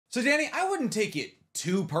So, Danny, I wouldn't take it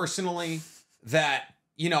too personally that,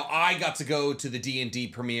 you know, I got to go to the D&D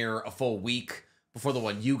premiere a full week before the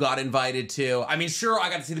one you got invited to. I mean, sure, I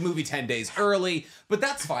got to see the movie 10 days early, but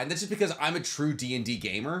that's fine. That's just because I'm a true D&D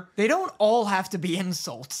gamer. They don't all have to be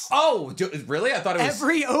insults. Oh, really? I thought it was...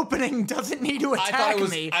 Every opening doesn't need to attack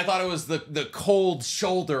me. I thought it was the cold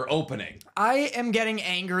shoulder opening. I am getting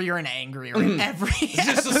angrier and angrier in every It's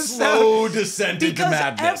episode. just a slow descent into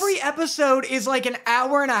madness. Because every episode is like an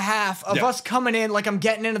hour and a half of us coming in, like I'm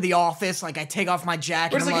getting into the office, like I take off my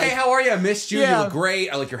jacket. It's like, hey, how are you? I missed you. Yeah. You look great.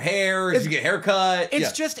 I like your hair. Did you get a haircut?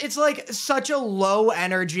 It's just, it's like such a low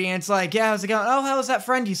energy, and it's like, yeah, how's it going? Oh, how was that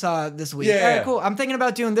friend you saw this week? Yeah. All right, cool. I'm thinking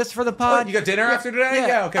about doing this for the pod. Oh, you got dinner after today?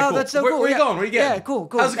 Yeah, okay, oh, cool. that's so Where cool. are you going? Where are you getting? Yeah, cool.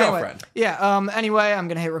 How's it going, Anyway, friend? Yeah, anyway, I'm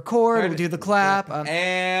gonna hit record, we'll do the clap.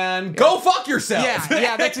 And go fuck yourself.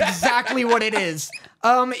 Yeah, that's exactly what it is.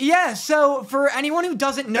 Yeah, so for anyone who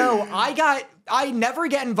doesn't know, I never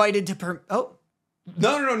get invited to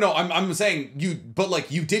No. I'm saying you, but like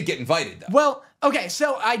you did get invited though. Well, okay,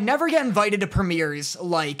 so I never get invited to premieres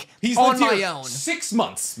like He's on lived my here own. 6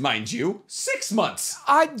 months, mind you. 6 months.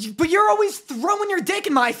 But you're always throwing your dick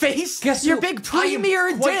in my face. Guess your who? big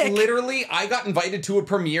premiere Quite dick. literally, I got invited to a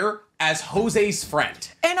premiere as Jose's friend.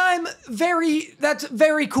 And that's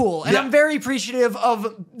very cool. And Yeah. I'm very appreciative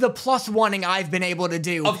of the +1ing I've been able to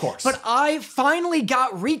do. Of course. But I finally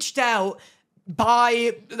got reached out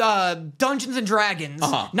by Dungeons and Dragons,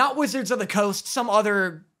 not Wizards of the Coast, some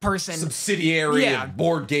other person. Subsidiary Yeah. of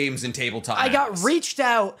board games and tabletop. I got reached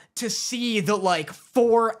out to see the like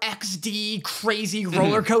 4XD crazy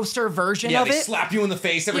roller coaster version of they it. slap you in the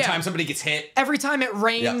face every Yeah. time somebody gets hit. Every time it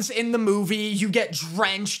rains in the movie, you get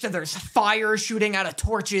drenched. There's fire shooting out of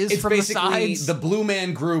torches It's from the basically sides. the Blue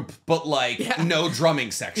Man Group, but like no drumming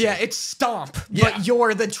section. Yeah, it's Stomp, Yeah. but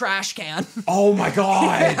you're the trash can. Oh my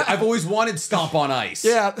god! I've always wanted Stomp on Ice.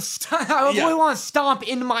 Yeah, I really want to stomp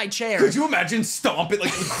in my chair. Could you imagine Stomp it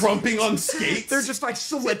like crumping on skates? They're just like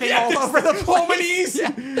slipping all over the place. Hominies.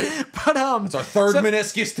 Yeah. But It's our third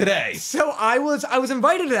meniscus today. So I was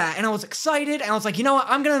invited to that, and I was excited, and I was like, you know what,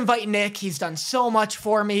 I'm gonna invite Nick. He's done so much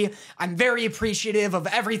for me. I'm very appreciative of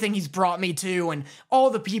everything he's brought me to, and all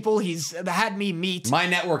the people he's had me meet. My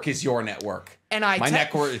network is your network. And my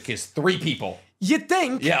network is 3 people. You'd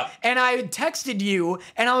think. Yeah. And I texted you,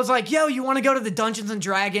 and I was like, yo, you want to go to the Dungeons &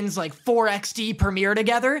 Dragons, like, 4XD premiere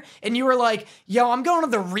together? And you were like, yo, I'm going to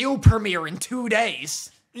the real premiere in 2 days.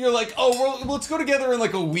 You're like, oh, well, let's go together in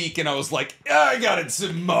like a week. And I was like, I got it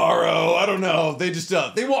tomorrow. I don't know. They just,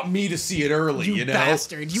 they want me to see it early, you know?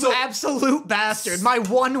 Bastard. You absolute bastard. My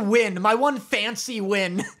one win. My one fancy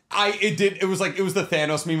win. It was the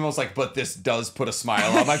Thanos meme. I was like, but this does put a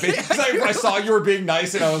smile on my face. Because I saw you were being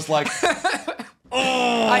nice and I was like,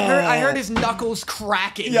 oh. I heard his knuckles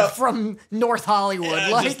cracking from North Hollywood.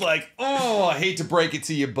 Yeah, just like, oh, I hate to break it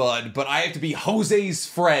to you, bud, but I have to be Jose's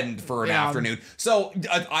friend for an afternoon. So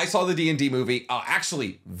I saw the D&D movie.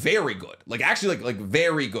 Actually, very good. Like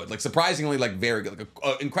very good. Like surprisingly, like very good. Like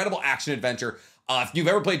an incredible action adventure. If you've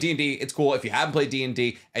ever played D&D, it's cool. If you haven't played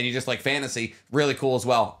D&D and you just like fantasy, really cool as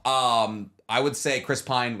well. I would say Chris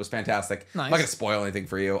Pine was fantastic. Nice. I'm not gonna spoil anything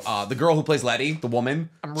for you. The girl who plays Letty, the woman.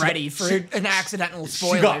 I'm ready for an accidental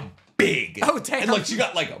spoiler. She got big. Oh, damn. And like she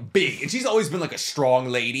got like big. And she's always been like a strong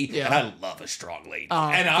lady. Yeah. And I love a strong lady.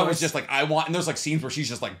 And I was just like, and there's like scenes where she's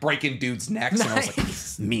just like breaking dudes' necks. Nice. And I was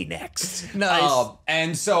like, me next. Nice.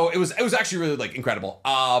 And so it was actually really like incredible.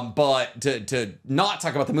 But to not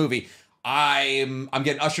talk about the movie, I'm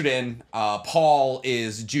getting ushered in. Paul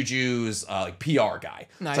is Juju's PR guy.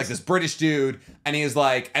 Nice. It's like this British dude, and he's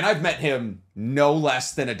like, and I've met him no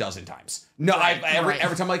less than a dozen times. No, every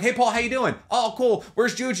time I'm like, hey Paul, how you doing? Oh, cool.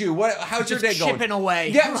 Where's Juju? How's your day going? Chipping away.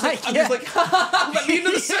 Yeah, I'm just like, let me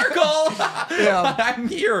into the circle. I'm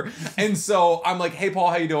here. And so I'm like, hey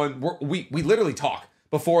Paul, how you doing? We literally talk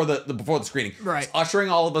before the screening. Right. He's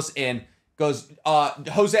ushering all of us in. Goes,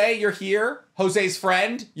 Jose, you're here. Jose's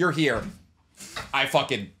friend, you're here.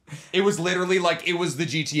 It was literally like, it was the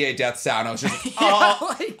GTA death sound. I was just like,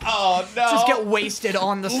 oh no. Just get wasted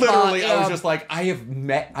on the spot. Literally, I was just like, I've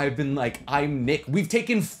been like, I'm Nick. We've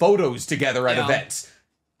taken photos together at events.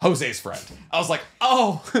 Jose's friend. I was like,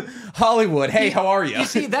 oh, Hollywood. Hey, how are you? You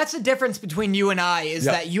see, that's the difference between you and I, is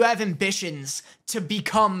that you have ambitions to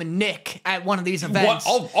become Nick at one of these events.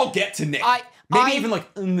 I'll get to Nick. Even like,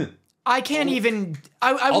 I can't even.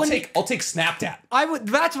 I'll take Snapchat.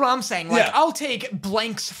 That's what I'm saying. Like, I'll take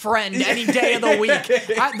Blank's friend any day of the week.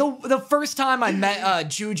 The first time I met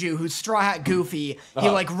Juju, who's Straw Hat Goofy, he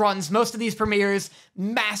like runs most of these premieres.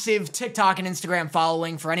 Massive TikTok and Instagram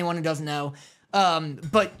following for anyone who doesn't know.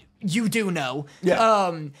 But you do know.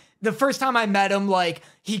 Yeah. the first time I met him, like,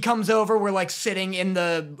 he comes over, we're like sitting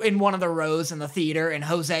in one of the rows in the theater, and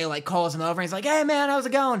Jose like calls him over and he's like, hey man, how's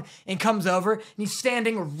it going? And comes over and he's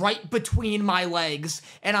standing right between my legs,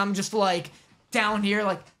 and I'm just like down here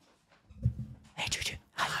like, hey Juju,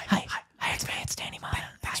 hi, it's Danny Motta.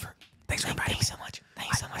 Thanks for inviting me so much.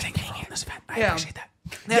 Thanks so much for being here. I appreciate that.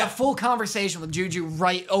 Yeah, full conversation with Juju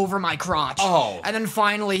right over my crotch. Oh. And then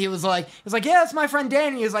finally he was like, yeah, it's my friend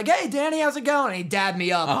Danny. He was like, hey, Danny, how's it going? And he dabbed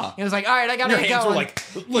me up. He was like, all right, I gotta go. Your hands were like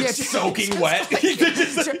soaking wet. And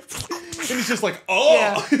he's just like,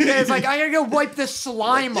 oh. Yeah, it's like, I gotta go wipe this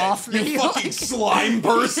slime off me. You fucking slime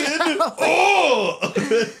person.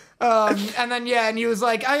 Oh. And then, and he was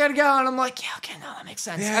like, I gotta go. And I'm like, yeah, okay, no, that makes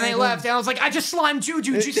sense. And they left. And I was like, I just slimed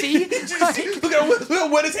Juju. Did you see? Look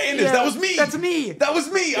how wet his hand is. That was me. That's me. That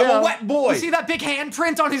was me. I'm a wet boy. You see that big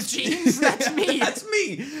handprint on his jeans? That's me. That's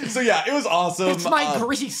me. So yeah, it was awesome. It's my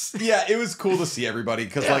grease. Yeah, it was cool to see everybody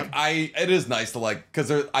because it is nice to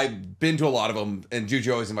because I've been to a lot of them and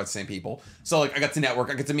Juju always invites the same people. So like I got to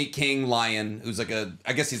network. I get to meet King Lion, who's like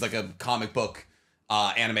I guess he's like a comic book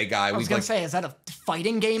anime guy. I was gonna say, is that a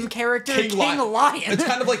fighting game character? King Lion. It's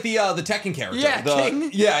kind of like the Tekken character. Yeah,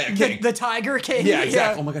 King. Yeah, King. The Tiger King. Yeah,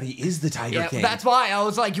 exactly. Oh my god, he is the Tiger King. That's why I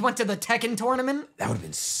was like, you went to the Tekken tournament? That would have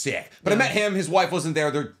been sick. But I met him. His wife wasn't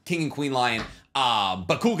there. They're King and Queen Lion.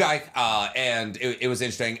 But cool guy. And it was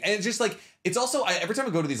interesting. And it's just like, it's also, every time I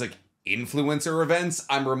go to these like influencer events,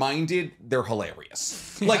 I'm reminded they're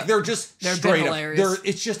hilarious. Like they're straight hilarious.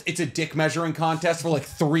 up. It's a dick measuring contest for like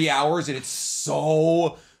 3 hours, and it's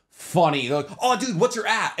so funny. They're like, oh dude, what's your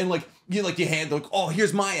at? And like you hand like, oh,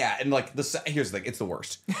 here's my at, and like here's the thing, it's the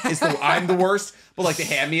worst. I'm the worst, but like they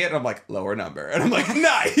hand me it, and I'm like, lower number, and I'm like,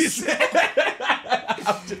 nice.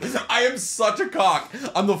 I am such a cock.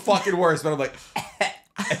 I'm the fucking worst, but I'm like.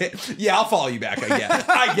 Yeah, I'll follow you back.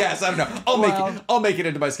 I guess. I don't know. I'll make it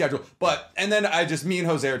into my schedule. And then me and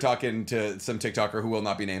Jose are talking to some TikToker who will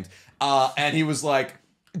not be named. And he was like,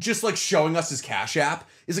 just like showing us his Cash App.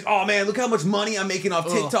 He's like, oh man, look how much money I'm making off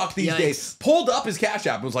TikTok these days. Pulled up his Cash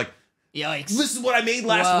App and was like, yikes. This is what I made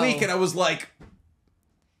last week. And I was like,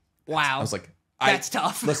 wow. I was like, that's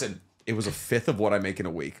tough. Listen, it was a fifth of what I make in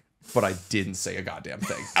a week, but I didn't say a goddamn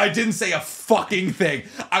thing. I didn't say a fucking thing.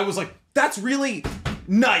 I was like, that's really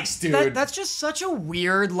nice, dude. That's just such a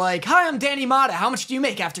weird, like, hi, I'm Danny Motta. How much do you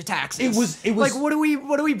make after taxes? It was like, what are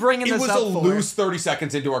we bringing this up for? It was a loose 30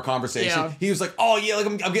 seconds into our conversation. Yeah. He was like, oh yeah, like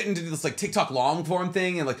I'm getting into this like TikTok long form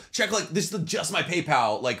thing, and like check like this is just my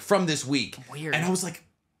PayPal like from this week. Weird. And I was like,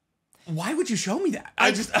 why would you show me that? I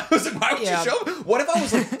was like, why would you show me? What if I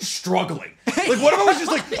was like struggling? Like, what if I was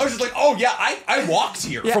just like, oh yeah, I walked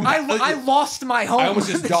here from. I lost my home. I almost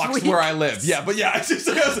just doxed where I live. Yeah, but yeah,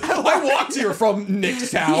 I walked here from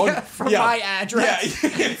Nicktown. From my address.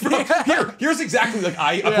 Yeah, here's exactly like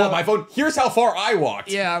I pulled up my phone. Here's how far I walked.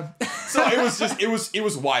 Yeah. So it was just it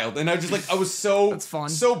was wild, and I was so that's fun.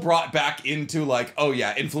 So brought back into like, oh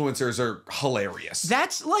yeah, influencers are hilarious.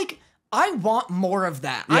 That's like. I want more of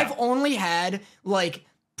that. Yeah. I've only had, like,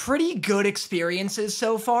 pretty good experiences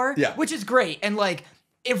so far, which is great. And, like,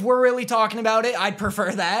 if we're really talking about it, I'd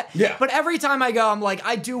prefer that. Yeah. But every time I go, I'm like,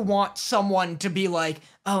 I do want someone to be like,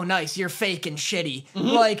 oh, nice, you're fake and shitty.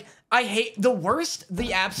 Like, I hate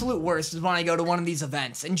the absolute worst is when I go to one of these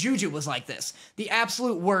events. And Juju was like this. The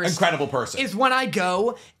absolute worst. Incredible person. Is when I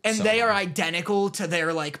go and they are identical to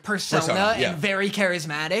their, like, persona and very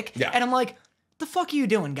charismatic. Yeah. And I'm like, the fuck are you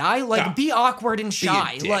doing, guy? Like, be awkward and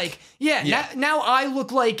shy. Like, now I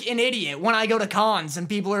look like an idiot when I go to cons and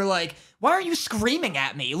people are like, why are you screaming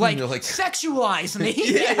at me? Like, sexualize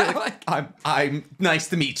me. I'm nice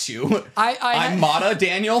to meet you. I'm Motta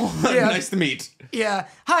Daniel. Nice to meet. Yeah.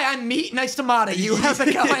 Hi, I'm Meat. Nice to Motta you. How's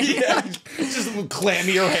it going? Just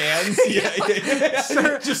clammier hands.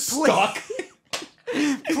 Sir, just stuck.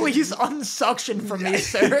 Please unsuction from me,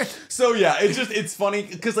 sir. So yeah, it's funny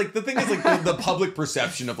because like the thing is like the public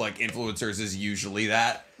perception of like influencers is usually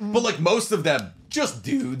that, but like most of them just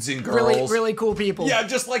dudes and girls, really cool people. Yeah,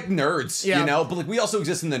 just like nerds, you know. But like we also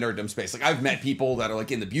exist in the nerddom space. Like I've met people that are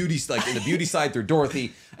like in the beauty side through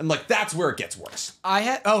Dorothy, and like that's where it gets worse.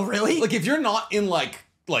 Oh really? Like if you're not in like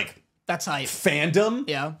that's hype fandom.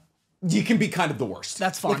 Yeah. You can be kind of the worst.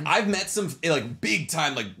 That's fun. Like, I've met some like big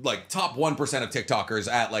time like top 1% of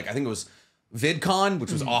TikTokers at like I think it was VidCon,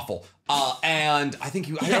 which was awful. And I think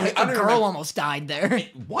a girl almost died there.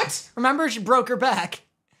 What? Remember she broke her back.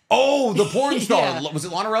 Oh, the porn star. Was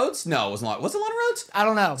it Lana Rhodes? No, it wasn't Lana. Was it Lana Rhodes? I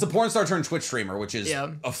don't know. It's a porn star turned Twitch streamer, which is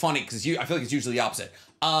a funny because I feel like it's usually the opposite.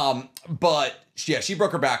 But yeah, she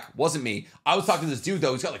broke her back. Wasn't me. I was talking to this dude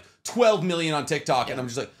though. He's got like 12 million on TikTok, and I'm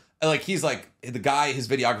just like, like he's like the guy, his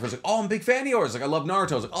videographer's like, oh, I'm a big fan of yours. Like I love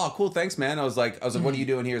Naruto. I was like, oh, cool, thanks, man. I was like, what are you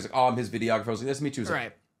doing here? He's like, oh, I'm his videographer. I was like, nice to meet you. He's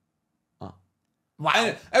like, oh. Wow.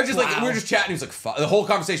 And I was just like, we were just chatting. He was like, the whole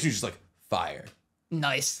conversation was just like, fire.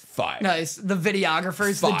 Nice. Fire. Nice. The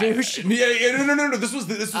videographer's the douche. Yeah, no. This was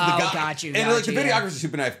the guy. Got you. And like the videographer's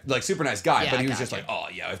a super nice guy, Yeah, but he was just like, oh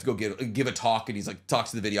yeah, I have to go give a talk, and he's like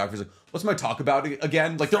talks to the videographer. He's like, what's my talk about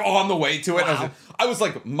again? Like they're on the way to it. Wow. I was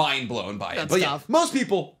like mind blown by it. That's But tough. yeah, most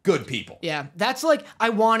people, good people. Yeah, that's like,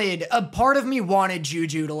 a part of me wanted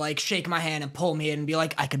Juju to like shake my hand and pull me in and be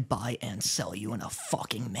like, I could buy and sell you in a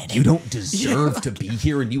fucking minute. You don't deserve to be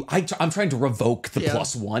here, and I'm trying to revoke the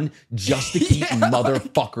 +1 just to keep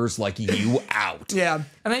motherfuckers like you out. Yeah,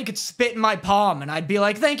 and then you could spit in my palm, and I'd be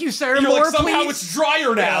like, "Thank you, sir." You're More, like, somehow please. it's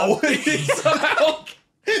drier now. Somehow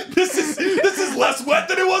this is less wet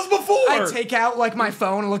than it was before. I take out like my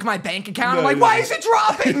phone and look at my bank account. I'm like, No. why is it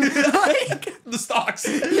dropping? Like, the stocks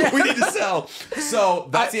we need to sell. So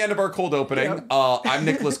that's the end of our cold opening. I'm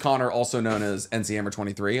Nicholas Connor, also known as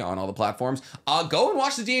NCHammer23 on all the platforms. Go and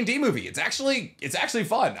watch the D&D movie. It's actually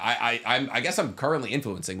fun. I guess I'm currently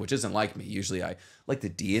influencing, which isn't like me. Usually I like the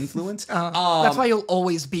de-influence. that's why you'll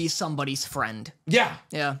always be somebody's friend. Yeah.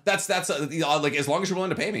 That's like as long as you're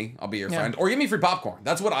willing to pay me, I'll be your friend. Or give me free popcorn.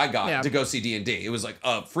 That's what I got to go see D&D. It was like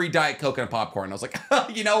a free Diet Coke and a popcorn. I was like,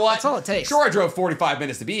 you know what? That's all it takes. Sure, I drove 45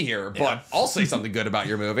 minutes to be here, but I'll say something good about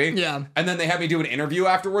your movie. Yeah. And then they had me do an interview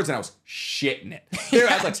afterwards, and I was shitting it.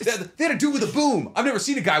 They had a dude with a boom. I've never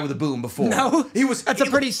seen a guy with a boom before. No, That's a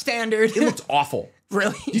pretty standard. It looked awful.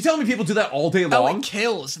 Really? You telling me people do that all day Oh, long? it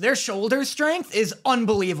kills. Their shoulder strength is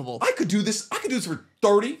unbelievable. I could do this for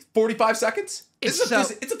 30, 45 seconds. It's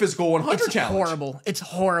a physical 100 It's challenge. horrible. It's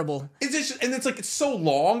horrible. It's so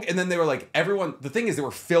long. And then they were like, the thing is they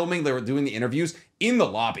were doing the interviews in the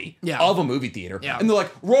lobby of a movie theater. Yeah. And they're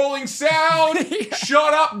like, rolling sound,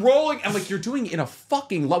 shut up, rolling. I'm like, you're doing it in a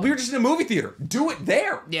fucking lobby. We were just in a movie theater. Do it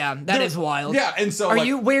there. Yeah, that is wild. Yeah, and so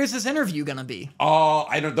where's this interview gonna be?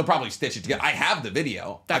 I don't, they'll probably stitch it together. I have the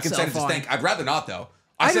video. That's I can so send it to fun. Stank. I'd rather not though.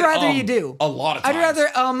 I'd rather you do. A lot of times.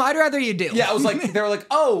 I'd rather you do. Yeah, I was like, they were like,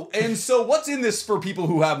 oh, and so what's in this for people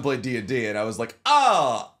who haven't played D&D? And I was like,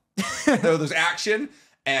 there's action,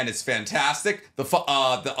 and it's fantastic. The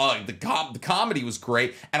comedy was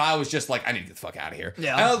great, and I was just like, I need to get the fuck out of here.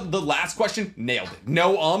 Yeah. And the last question, nailed it.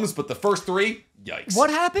 No ums, but the first three, yikes.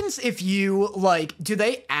 What happens if you do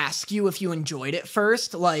they ask you if you enjoyed it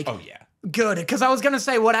first? Like, oh yeah. Good, because I was gonna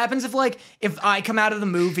say, what happens if I come out of the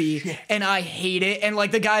movie and I hate it, and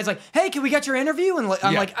like the guy's like, "Hey, can we get your interview?" And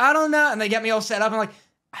I'm like, "I don't know," and they get me all set up. I'm like,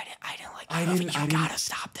 "I didn't like the movie. You gotta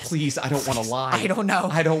stop this. Please, I don't want to lie. I don't know.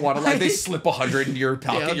 I don't want to lie." They slip 100 in your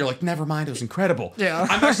pocket. Yeah. You're like, never mind. It was incredible. Yeah.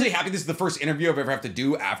 I'm actually happy this is the first interview I've ever have to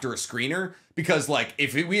do after a screener, because like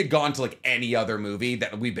if we had gone to like any other movie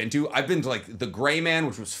that we've been to, I've been to like The Gray Man,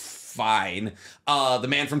 which was fine. The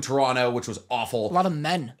Man from Toronto, which was awful. A lot of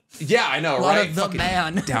men. Yeah, I know, right? A lot of the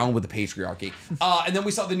man. Down with the patriarchy. And then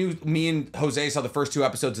we saw me and Jose saw the first 2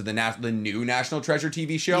 episodes of the new National Treasure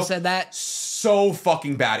TV show. You said that? So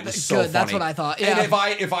fucking bad. It was so funny. That's what I thought. Yeah.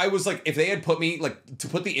 And if I was like, if they had put me like to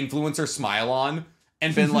put the influencer smile on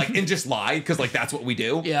and been like, and just lie, because like that's what we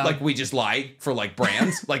do. Yeah. Like we just lie for like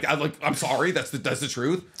brands. I'm sorry, that's the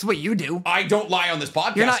truth. That's what you do. I don't lie on this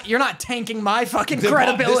podcast. You're not tanking my fucking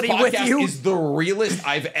credibility with you. This podcast is the realest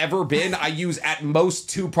I've ever been. I use at most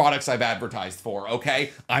 2 products I've advertised for. Okay,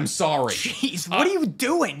 I'm sorry. Jeez, what are you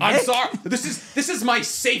doing, Nick? I'm sorry. This is my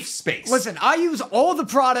safe space. Listen, I use all the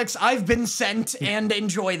products I've been sent and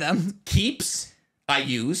enjoy them. Keeps I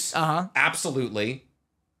use. Absolutely.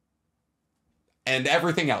 And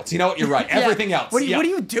everything else. You know what? You're right. Everything else. What are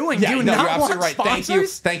you doing? Yeah, do you no, not you're absolutely want right.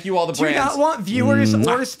 sponsors? Thank you all the brands. Do you not want viewers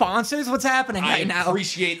or sponsors? What's happening right now? I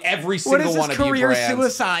appreciate every single one of you brands. What is this career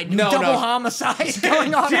suicide? Double homicide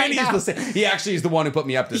going on right now. He actually is the one who put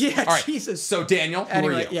me up to this. Yeah, all right. Jesus. So Daniel, who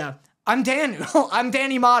are you? Yeah. I'm Daniel. I'm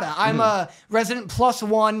Danny Motta. I'm a resident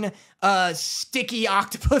 +1 sticky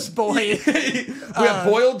octopus boy. We have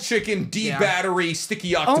boiled chicken, battery,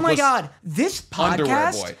 sticky octopus. Oh my god, this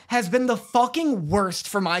podcast has been the fucking worst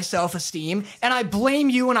for my self-esteem, and I blame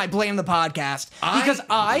you and I blame the podcast because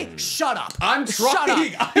shut up. I'm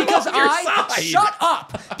trying. Shut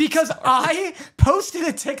up because I posted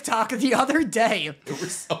a TikTok the other day. It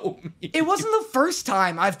was so mean. It wasn't the first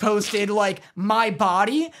time I've posted like my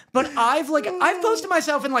body, but I've posted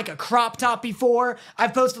myself in like a crop top before.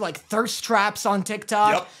 I've posted like thirst traps on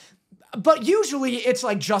TikTok. Yep. But usually it's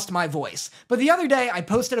like just my voice. But the other day I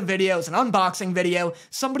posted a video, it's an unboxing video.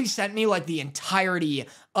 Somebody sent me like the entirety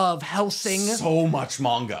of Hellsing. So much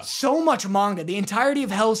manga. So much manga. The entirety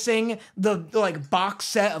of Hellsing, the like box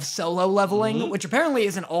set of Solo Leveling, which apparently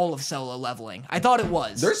isn't all of Solo Leveling. I thought it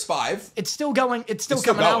was. There's 5. It's still going. It's still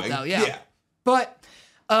coming out though. Yeah. But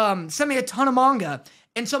sent me a ton of manga.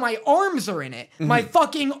 And so my arms are in it. My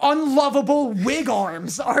fucking unlovable wig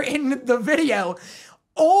arms are in the video.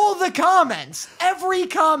 All the comments, every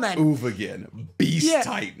comment. Oovagin, Beast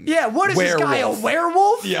Titan. Yeah, what is werewolf. This guy, a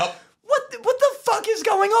werewolf? Yep. What the fuck is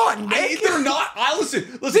going on, Nick? They're not.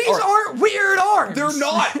 Listen. These aren't weird arms. They're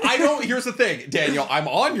not. Here's the thing, Daniel. I'm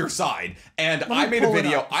on your side, and I made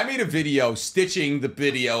a video stitching the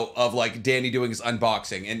video of like Danny doing his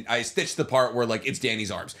unboxing, and I stitched the part where like it's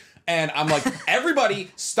Danny's arms. And I'm like,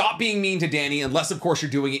 everybody stop being mean to Danny, unless, of course,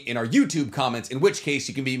 you're doing it in our YouTube comments, in which case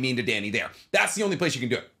you can be mean to Danny there. That's the only place you can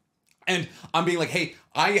do it. And I'm being like, hey,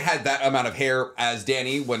 I had that amount of hair as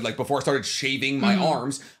Danny when, like, before I started shaving my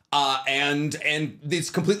arms. And it's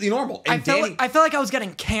completely normal. And I felt like I was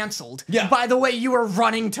getting canceled. Yeah. By the way you were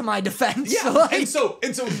running to my defense. Yeah. Like, and so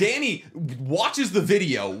Danny watches the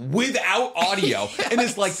video without audio and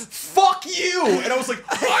is like, "Fuck you!" And I was like,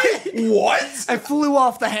 "What?" I flew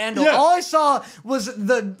off the handle. Yeah. All I saw was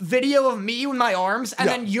the video of me with my arms, and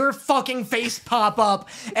then your fucking face pop up,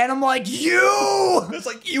 and I'm like, "You!" It's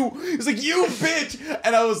like you bitch.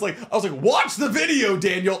 And I was like, "Watch the video,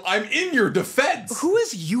 Daniel. I'm in your defense." Who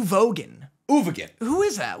is Uvogin? Uvagin. Who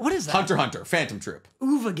is that? What is that? Hunter, Phantom Troop.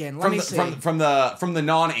 Uvogin. Let me see. From the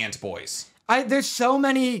non-ant boys. There's so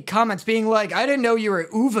many comments being like, I didn't know you were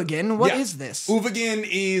Uvogin. What is this? Uvagin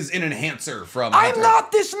is an enhancer from I'm Hunter.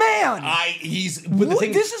 not this man!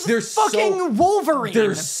 This is fucking Wolverine!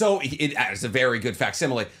 It is a very good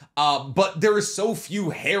facsimile. But there are so few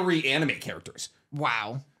hairy anime characters.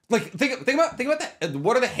 Wow. Like, think about that.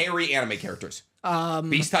 What are the hairy anime characters?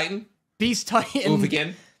 Beast Titan? Beast Titan.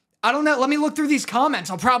 Uvagin? I don't know. Let me look through these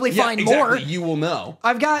comments. I'll probably find exactly. more. You will know.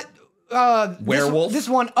 I've got Werewolf. This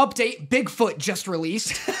one update. Bigfoot just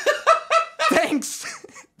released. Thanks.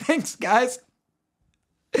 Thanks, guys.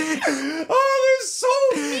 Oh, they're so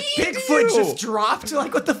mean. Bigfoot just dropped.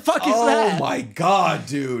 Like, what the fuck is that? Oh my god,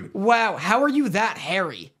 dude. Wow, how are you that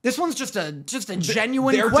hairy? This one's just a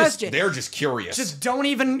genuine question. They're just curious. Can't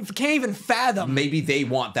even fathom. Maybe they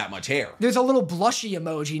want that much hair. There's a little blushy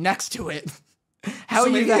emoji next to it. How are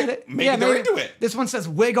you that? Maybe they're into it. This one says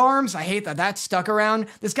wig arms. I hate that that's stuck around.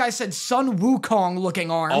 This guy said Sun Wukong looking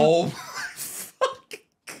arm. Oh my fucking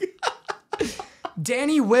god.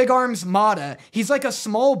 Danny Wig Arms Motta. He's like a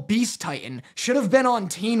small beast titan. Should have been on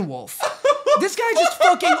Teen Wolf. This guy just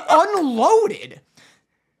fucking unloaded.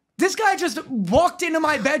 This guy just walked into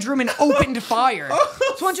my bedroom and opened fire.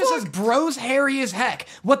 This one just says, bro's hairy as heck.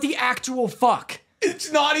 What the actual fuck?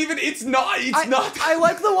 It's not. I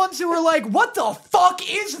like the ones who are like, what the fuck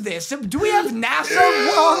is this? Do we have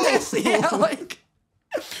NASA on this? Yeah, like...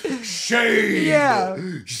 Shame. Yeah.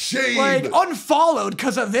 Shame. Like, unfollowed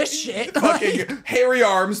because of this shit. Fucking like, hairy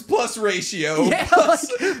arms plus ratio yeah,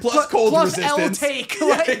 plus cold plus resistance. L take.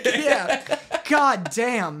 Like, yeah. God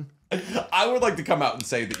damn. I would like to come out and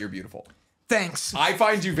say that you're beautiful. Thanks. I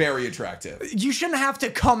find you very attractive. You shouldn't have to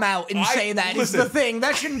come out and say that. Listen, is the thing.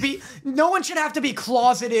 That shouldn't be... No one should have to be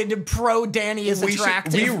closeted pro Danny is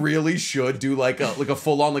attractive. We really should do like a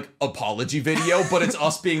full-on like apology video, but it's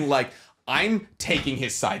us being like, I'm taking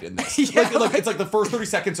his side in this. Yeah, like it's like the first 30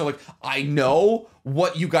 seconds are like, I know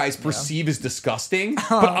what you guys perceive as disgusting,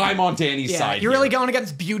 but I'm on Danny's side. You're really going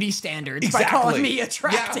against beauty standards by calling me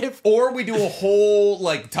attractive. Yeah. Or we do a whole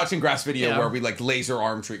like touch and grass video where we like laser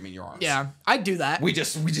arm treatment your arms. Yeah, I'd do that. We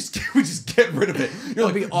just get rid of it. You're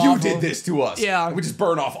like, you did this to us. Yeah. And we just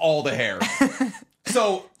burn off all the hair.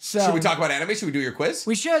 So, should we talk about anime? Should we do your quiz?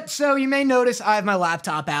 We should. So you may notice I have my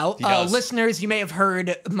laptop out. Listeners, you may have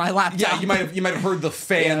heard my laptop. Yeah, you might have heard the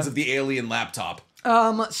fans of the alien laptop.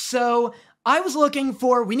 So I was looking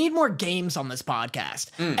for. We need more games on this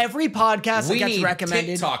podcast. Every podcast that gets recommended.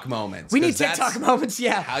 We need TikTok moments. We need TikTok moments.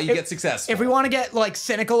 Yeah, how you get successful. If we want to get like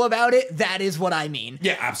cynical about it, that is what I mean.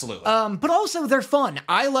 Yeah, absolutely. But also they're fun.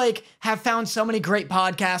 I like have found so many great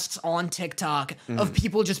podcasts on TikTok of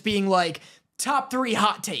people just being like, top 3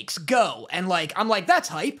 hot takes, go. And like, I'm like, that's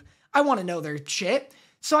hype. I want to know their shit.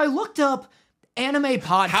 So I looked up anime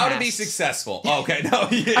podcasts. How to be successful. Okay, no.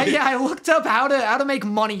 I looked up how to make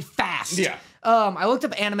money fast. Yeah. I looked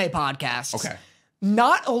up anime podcasts. Okay.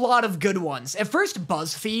 Not a lot of good ones. At first,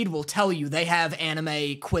 BuzzFeed will tell you they have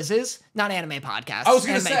anime quizzes, not anime podcasts. I was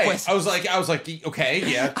gonna say, quiz. I was like, okay,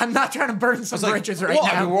 yeah. I'm not trying to burn some bridges right now.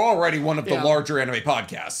 I mean, we're already one of the larger anime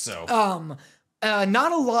podcasts, so.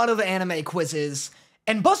 not a lot of anime quizzes,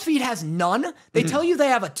 and BuzzFeed has none. They tell you they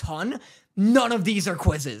have a ton. None of these are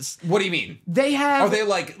quizzes. What do you mean? They have... Are they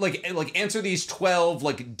like answer these 12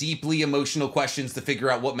 like deeply emotional questions to figure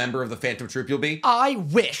out what member of the Phantom Troop you'll be? I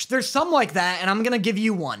wish. There's some like that, and I'm gonna give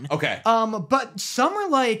you one. Okay. But some are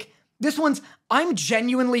like... This one's... I'm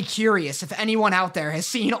genuinely curious if anyone out there has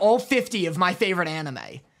seen all 50 of my favorite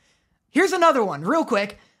anime. Here's another one, real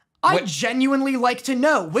quick. I'd genuinely like to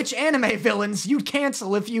know which anime villains you'd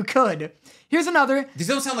cancel if you could. Here's another. These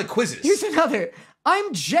don't sound like quizzes. Here's another.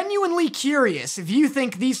 I'm genuinely curious if you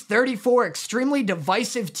think these 34 extremely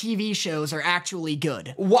divisive TV shows are actually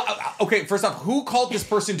good. What? Okay, first off, who called this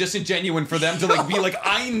person disingenuine for them to like be like,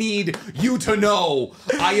 I need you to know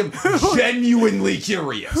I am genuinely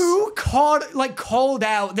curious? Who called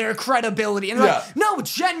out their credibility and they're like, no,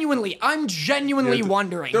 genuinely, I'm genuinely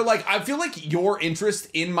wondering. They're like, I feel like your interest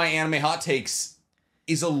in my anime hot takes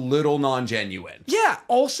is a little non-genuine. Yeah,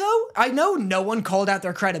 also, I know no one called out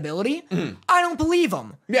their credibility. I don't believe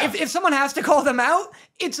them. Yeah. If someone has to call them out,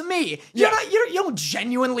 it's me. You don't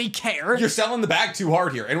genuinely care. You're selling the bag too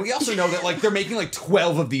hard here. And we also know that like they're making like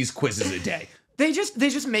 12 of these quizzes a day. They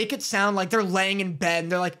just make it sound like they're laying in bed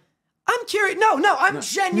and they're like, I'm curious. No, I'm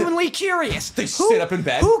genuinely curious. They sit up in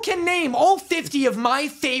bed. Who can name all 50 of my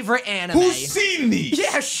favorite anime? Who's seen these?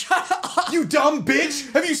 Yeah, shut up. You dumb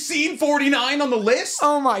bitch. Have you seen 49 on the list?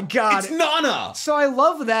 Oh my god. It's Nana. So I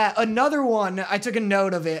love that. Another one, I took a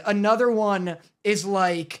note of it. Another one is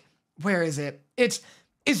like, where is it? Is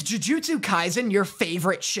Jujutsu Kaisen your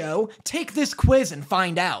favorite show? Take this quiz and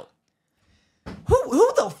find out.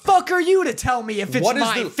 Who the fuck are you to tell me if it's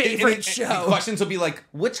my favorite show? And questions will be like,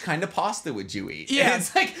 which kind of pasta would you eat? Yeah. And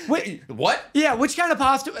it's like, what? Yeah, which kind of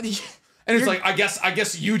pasta? And it's like, I guess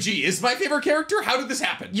Yuji is my favorite character? How did this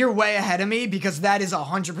happen? You're way ahead of me because that is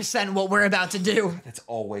 100% what we're about to do. That's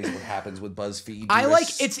always what happens with BuzzFeed.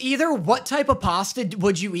 It's either what type of pasta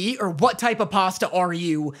would you eat or what type of pasta are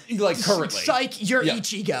you? Like currently. Psych, you're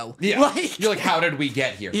Ichigo. Yeah. You're like, how did we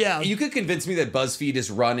get here? Yeah. You could convince me that BuzzFeed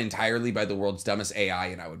is run entirely by the world's dumbest AI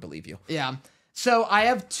and I would believe you. Yeah. So I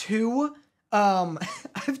have two that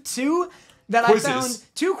Quizzes. I found.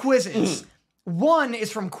 Two quizzes. One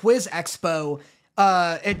is from Quiz Expo,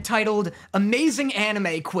 entitled Amazing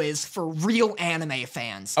Anime Quiz for Real Anime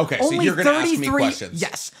Fans. Okay, so you're going to ask me questions.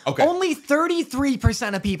 Yes. Okay. Only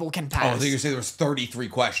 33% of people can pass. Oh, I thought you said there was 33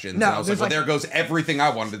 questions. No, and I was like, well, there goes everything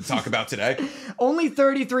I wanted to talk about today. Only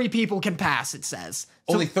 33 people can pass, it says.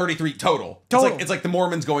 So, only 33 total. It's like the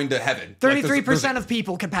Mormons going to heaven. 33% of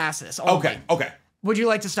people can pass this. Only. Okay. Would you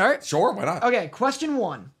like to start? Sure, why not? Okay, question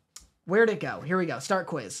 1. Where'd it go? Here we go. Start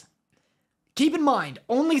quiz. Keep in mind,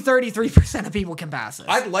 only 33% of people can pass this.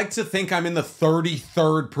 I'd like to think I'm in the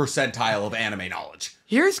 33rd percentile of anime knowledge.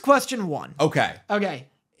 Here's question 1. Okay.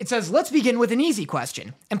 It says, let's begin with an easy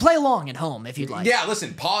question. And play along at home if you'd like. Yeah,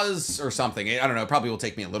 listen, pause or something. I don't know, probably will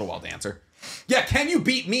take me a little while to answer. Yeah, can you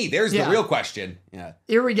beat me? There's the real question. Yeah.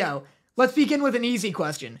 Here we go. Let's begin with an easy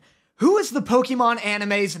question. Who is the Pokemon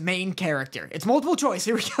anime's main character? It's multiple choice.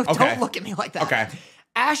 Here we go. Okay. Don't look at me like that. Okay.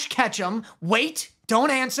 Ash Ketchum. Wait.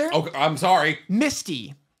 Don't answer. Okay, I'm sorry.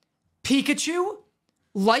 Misty. Pikachu.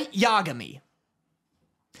 Light Yagami.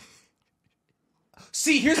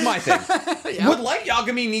 See, here's my thing. Would Light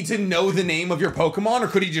Yagami need to know the name of your Pokemon, or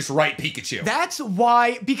could he just write Pikachu? That's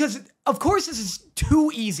why, because of course this is too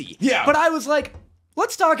easy. Yeah. But I was like,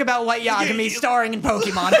 let's talk about Light Yagami starring in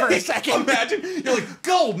Pokemon for a second. Imagine, you're like,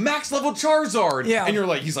 go, max level Charizard. Yeah. And you're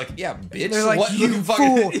like, he's like, yeah, bitch. They're like, what you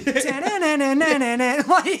fucking fool.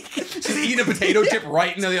 Like, just eating a potato chip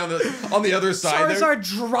right on the other side. Charizard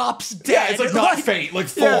drops dead. Yeah, it's like not faint, like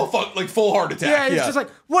full heart attack. Yeah, it's just like,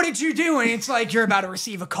 what did you do? And it's like, you're about to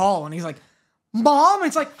receive a call. And he's like, Mom? And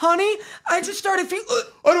it's like, honey, I just started feeling...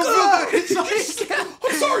 I don't feel good. It's like,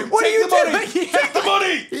 I'm sorry. What Take are you the money. doing? Yeah. Take the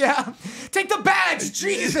money. Yeah. Take the badge.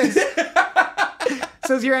 Jesus.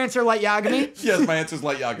 So is your answer Light Yagami? Yes, my answer is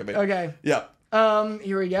Light Yagami. Okay. Yeah.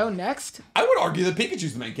 Here we go. Next. I would argue that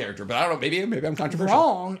Pikachu's the main character, but I don't know. Maybe I'm controversial.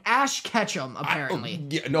 Wrong. Ash Ketchum, apparently.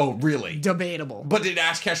 Yeah, no, really. Debatable. But did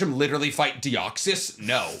Ash Ketchum literally fight Deoxys?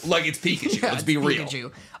 No. Like, it's Pikachu. Let's be real.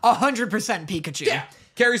 Pikachu. 100% Pikachu. Yeah.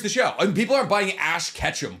 Carries the show. I mean, people aren't buying Ash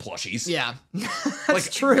Ketchum plushies. Yeah.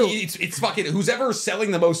 That's true. It's fucking, who's ever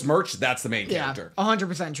selling the most merch, that's the main character.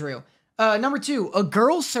 100% true. Number 2, a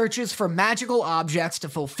girl searches for magical objects to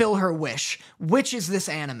fulfill her wish. Which is this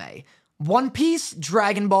anime? One Piece,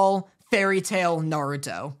 Dragon Ball, Fairy Tail,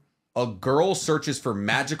 Naruto. A girl searches for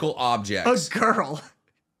magical objects. A girl.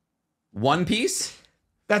 One Piece?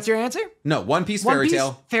 That's your answer? No, One Piece, Fairy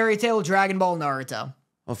Tail. Fairy Tail, Dragon Ball, Naruto.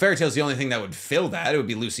 Well, Fairy Tail's the only thing that would fill that. It would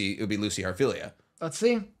be Lucy Harfilia. Let's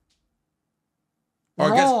see. Or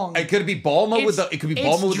Wrong. I guess it could be Bulma with the. It could be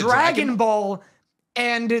Bulma with the Dragon Ball,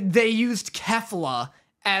 and they used Kefla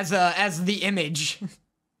as the image.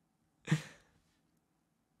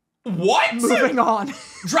 What? Moving on.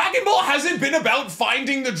 Dragon Ball hasn't been about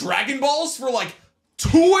finding the Dragon Balls for like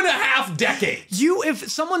 2.5 decades.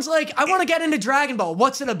 If someone's like, I want to get into Dragon Ball,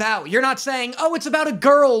 what's it about? You're not saying, oh, it's about a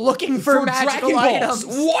girl looking for magical Dragon items.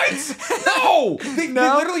 Balls. What? No. They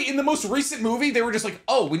literally, in the most recent movie, they were just like,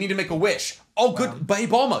 oh, we need to make a wish. Oh, good. Hey,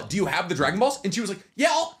 Bulma, do you have the Dragon Balls? And she was like, yeah,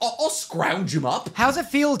 I'll scrounge them up. How's it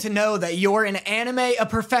feel to know that you're a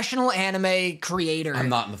professional anime creator? I'm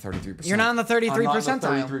not in the 33%. You're not in the 33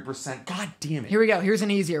 percentile. 33%. God damn it. Here we go. Here's an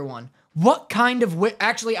easier one. What kind of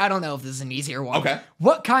actually, I don't know if this is an easier one. Okay.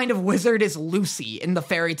 What kind of wizard is Lucy in the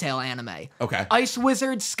fairy tale anime? Okay. Ice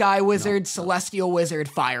wizard, sky wizard, celestial wizard,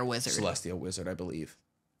 fire wizard. Celestial wizard, I believe.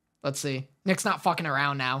 Let's see. Nick's not fucking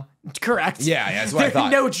around now. Correct. Yeah, that's what I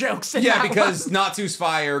thought. No jokes in that because one. Natsu's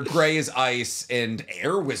fire, Gray is ice, and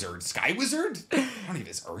air wizard, sky wizard? I don't even,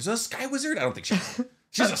 is Urza a sky wizard? I don't think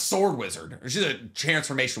she's a sword wizard. She's a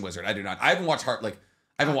transformation wizard. I do not. I haven't watched I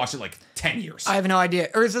haven't watched it like 10 years. I have no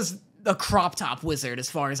idea. Urza's a crop top wizard as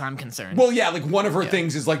far as I'm concerned. Well, yeah, like one of her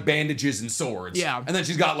things is like bandages and swords. Yeah. And then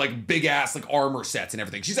she's got like big ass like armor sets and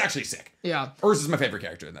everything. She's actually sick. Yeah. Urza's my favorite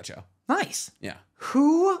character in that show. Nice. Yeah.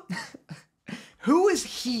 Who is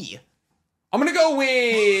he? I'm gonna go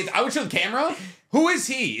with, I would show the camera. Who is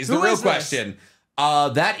he? Is the real question.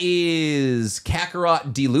 That is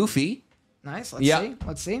Kakarot D. Luffy. Nice.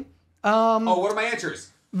 Let's see. What are my answers?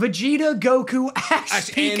 Vegeta, Goku, Ash,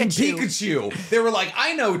 Pikachu. And Pikachu. They were like,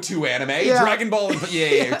 I know 2 anime. Yeah. Dragon Ball and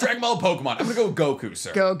Dragon Ball and Pokemon. I'm gonna go with Goku,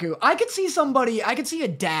 sir. Goku. I could see a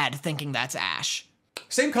dad thinking that's Ash.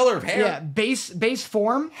 Same color of hair. Yeah, base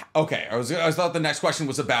form. Okay, I thought the next question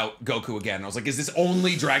was about Goku again. I was like, is this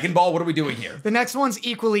only Dragon Ball? What are we doing here? The next one's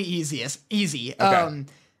equally easy. Okay.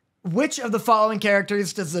 Which of the following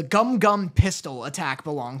characters does the Gum Gum pistol attack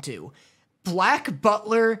belong to? Black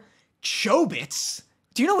Butler, Chobits.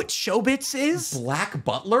 Do you know what Chobits is? Black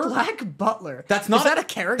Butler? Black Butler. That's not. Is that a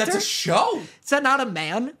character? That's a show. Is that not a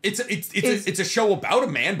man? It's a show about a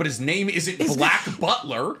man, but his name isn't Black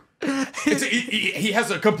Butler. He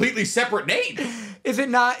has a completely separate name. Is it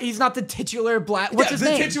not? He's not the titular Black. What's his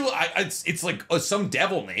name? It's like some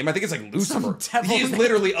devil name. I think it's like Lucifer. He is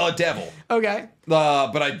literally a devil. Okay.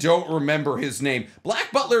 But I don't remember his name.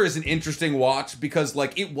 Black Butler is an interesting watch because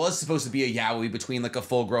like it was supposed to be a yaoi between like a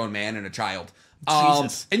full-grown man and a child.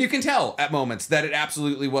 Jesus. And you can tell at moments that it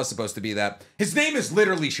absolutely was supposed to be that. His name is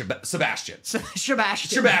literally Sebastian.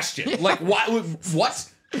 Sebastian. Like what?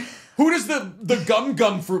 Who does the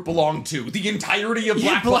gum fruit belong to? The entirety of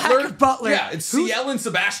Black Butler? Yeah, it's CL and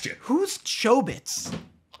Sebastian. Who's Chobits?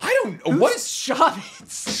 I don't know. What is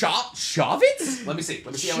Chobits? Shovits? Let me see how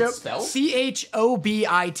it's spelled.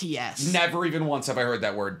 Chobits. Never even once have I heard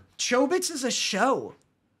that word. Chobits is a show.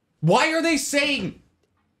 Why are they saying...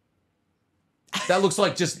 That looks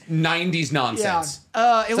like just 90s nonsense.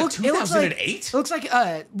 Yeah. It looks 2008? It looks like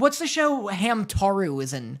what's the show Hamtaru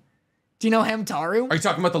is in? Do you know Hamtaru? Are you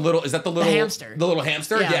talking about is that the hamster? The little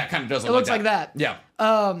hamster? Yeah, it kind of does look like that. Yeah.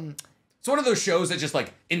 It's one of those shows that's just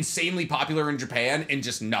like insanely popular in Japan and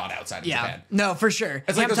just not outside of Japan. No, for sure.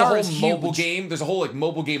 It's like there's a whole mobile game. There's a whole like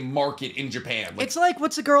mobile game market in Japan. Like, it's like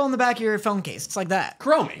what's the girl in the back of your phone case? It's like that.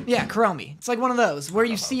 Chromie. Yeah, Chromie. It's like one of those where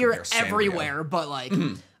you see her everywhere, but like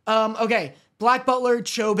okay. Black Butler,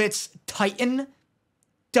 Chobits, Titan.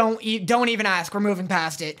 Don't even ask. We're moving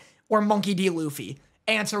past it. Or Monkey D. Luffy.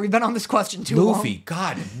 Answer. We've been on this question too long. Luffy.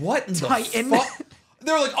 God, what in Titan. the fuck?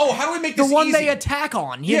 They're like, oh, how do we make this easy? The one they attack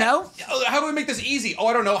on, you know? How do we make this easy? Oh,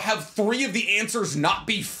 I don't know. Have 3 of the answers not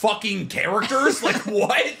be fucking characters? Like,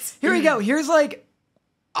 what? Here we go. Here's like,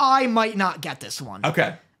 I might not get this one.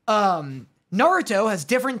 Okay. Naruto has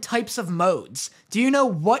different types of modes. Do you know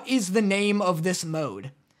what is the name of this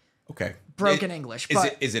mode? Okay. Broken English.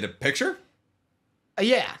 Is it a picture?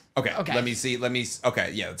 Yeah. Okay. Let me see.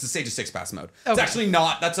 Okay. Yeah, it's a Sage of Six Paths mode. It's Okay. actually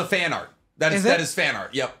not. That's a fan art. That is fan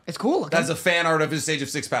art. Yep. It's cool. That's a fan art of his Sage of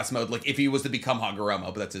Six Paths mode. Like if he was to become Hagoromo,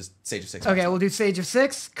 but that's his Sage of Six Paths. Okay, we'll do Sage of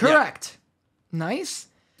Six. Correct. Yeah. Nice.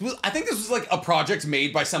 I think this was like a project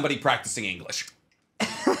made by somebody practicing English.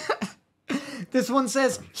 This one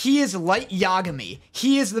says, he is Light Yagami.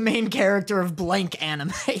 He is the main character of blank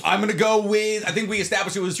anime. I'm going to go with, I think we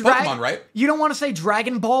established it was Pokemon, right? You don't want to say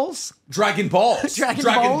Dragon Balls? Dragon Balls. Dragon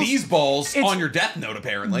Balls? These balls on your Death Note,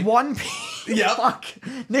 apparently. One Piece. Yep. Fuck.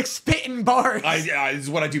 Nick spitting bars. This is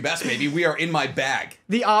what I do best, baby. We are in my bag.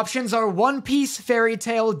 The options are One Piece, Fairy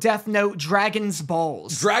Tail, Death Note, Dragon's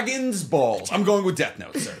Balls. Dragon's Balls. I'm going with Death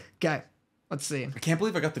Note, sir. Okay. Let's see. I can't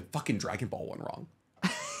believe I got the fucking Dragon Ball one wrong.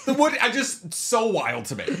 So wild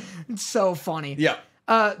to me. It's so funny. Yeah.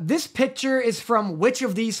 This picture is from which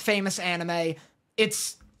of these famous anime?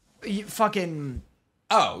 It's fucking...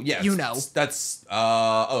 Oh, yeah. That's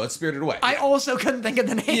it's Spirited Away. I also couldn't think of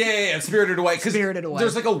the name. Yeah, Spirited Away. Spirited Away.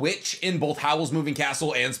 There's like a witch in both Howl's Moving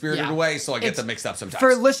Castle and Spirited Away, so I get them mixed up sometimes.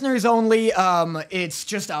 For listeners only, it's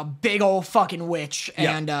just a big old fucking witch.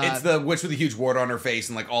 Yeah, and it's the witch with a huge wart on her face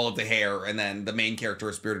and like all of the hair, and then the main character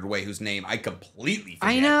of Spirited Away, whose name I completely forget.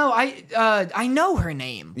 I know, I know her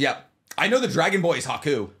name. Yep. I know the Dragon Boy is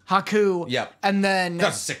Haku. Haku. Yep. And then...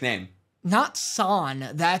 That's a sick name. Not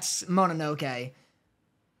San, that's Mononoke.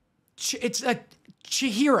 It's a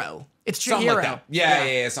Chihiro. It's Chihiro. Something like that.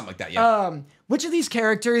 Yeah, something like that, yeah. Which of these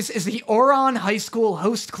characters is the Ouran High School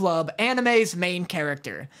Host Club anime's main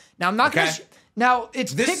character? Now, I'm not gonna... Now,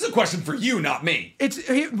 it's... This is a question for you, not me.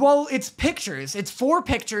 It's pictures. It's 4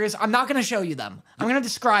 pictures. I'm not gonna show you them. I'm gonna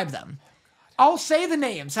describe them. I'll say the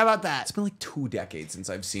names. How about that? It's been like 2 decades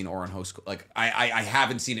since I've seen Ouran Host School. Like, I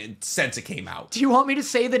haven't seen it since it came out. Do you want me to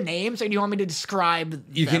say the names, or do you want me to describe them?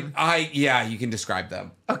 You can describe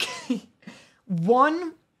them. Okay.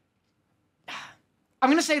 One... I'm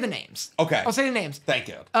gonna say the names. Okay. I'll say the names. Thank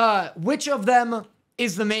you. Which of them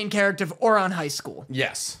is the main character of Ouran High School?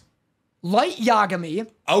 Yes. Light Yagami.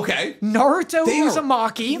 Okay. Naruto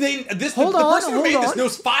Uzumaki. The person who made this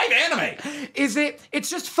knows 5 anime. It's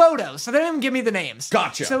just photos, so they didn't even give me the names.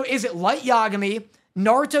 Gotcha. So is it Light Yagami,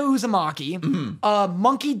 Naruto Uzumaki,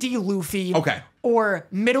 Monkey D. Luffy, or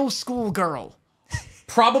Middle School Girl?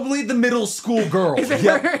 Probably the middle school girl. Is it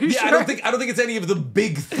her? Yeah, Sure? I don't think it's any of the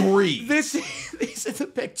big 3. These are the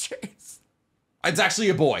pictures. It's actually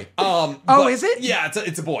a boy. Is it? Yeah,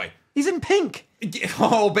 it's a boy. He's in pink.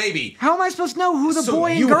 Oh, baby. How am I supposed to know who the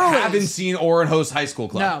boy and girl is? You haven't seen Ouran Host High School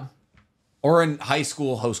Club? No. Ouran High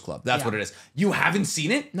School Host Club. That's what it is. You haven't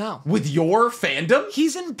seen it? No. With your fandom?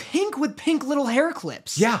 He's in pink with pink little hair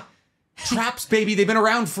clips. Yeah. Traps, baby. They've been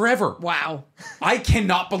around forever. Wow. I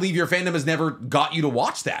cannot believe your fandom has never got you to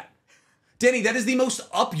watch that. Danny, that is the most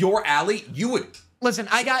up your alley you would... Listen,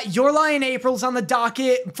 I got Your Lie in April's on the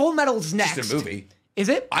docket. Full Metal's next. Just a movie. Is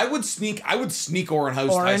it? I would sneak Ouran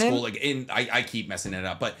Host High School like in. I keep messing it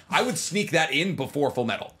up, but I would sneak that in before Full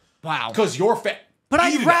Metal. Wow. Because your But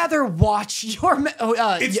I'd rather watch your.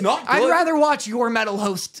 It's not good. I'd rather watch Your Metal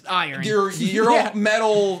Host Iron. Your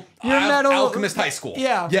metal. Alchemist High School.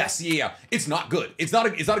 Yeah. Yes. Yeah. It's not good. It's not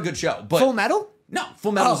a good show. But Full Metal. No,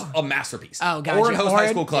 Full Metal's a masterpiece. Oh, gotcha. Ouran Host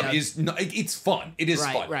High School Club is it's fun. It is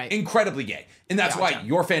fun. Right. Incredibly gay. And that's why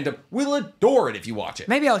your fandom will adore it if you watch it.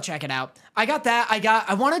 Maybe I'll check it out. I got that.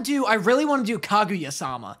 I really want to do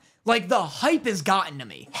Kaguya-sama. Like, the hype has gotten to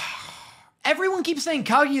me. Everyone keeps saying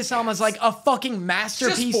Kaguya-sama is like a fucking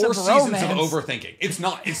masterpiece of romance. Just 4 seasons of overthinking. It's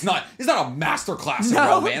not a masterclass of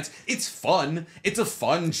romance. It's fun. It's a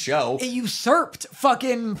fun show. It usurped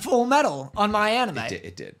fucking Full Metal on my anime.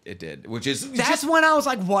 It did. Which is that's when I was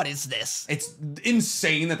like, what is this? It's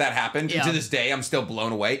insane that happened. Yeah. And to this day, I'm still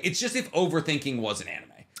blown away. It's just if overthinking was an anime.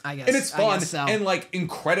 I guess. And it's fun so. and like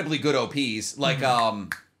incredibly good OPs. Like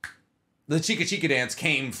the Chica Chica dance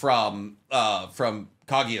came from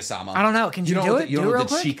Kaguya-sama. I don't know. Can you do it? You know what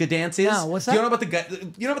the Chica dance is? No, what's that? You know about the guy?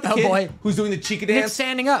 You know about the kid who's doing the Chica dance? Nick's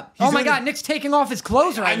standing up. Oh my God, Nick's taking off his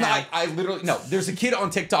clothes right now. I literally no. There's a kid on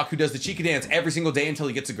TikTok who does the Chica dance every single day until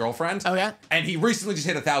he gets a girlfriend. Oh yeah. And he recently just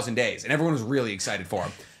hit 1,000 days, and everyone was really excited for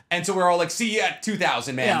him. And so we're all like, "See you at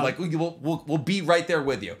 2,000, man! Yeah. Like we'll be right there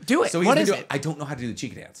with you." Do it. So What is it? I don't know how to do the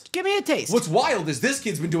Chica dance. Give me a taste. What's wild is this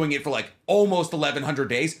kid's been doing it for like almost 1,100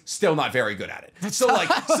 days, still not very good at it. So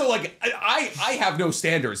I have no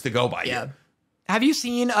standards to go by. Yeah. Here. Have you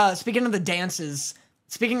seen? Speaking of dances,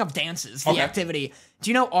 the activity. Do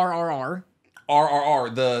you know RRR?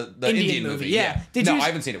 RRR, the Indian movie. Yeah. I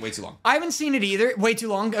haven't seen it. Way too long. I haven't seen it either. Way too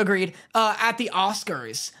long. Agreed. At the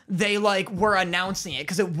Oscars, they were announcing it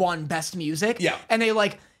because it won Best Music. Yeah. And they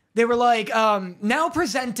were like, now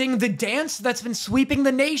presenting the dance that's been sweeping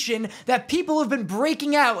the nation that people have been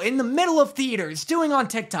breaking out in the middle of theaters doing on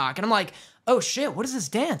TikTok. And I'm like, oh shit, what is this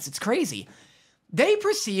dance? It's crazy. They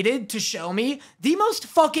proceeded to show me the most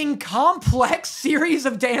fucking complex series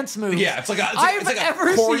of dance moves. Yeah, it's like a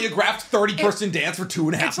choreographed 30-person dance for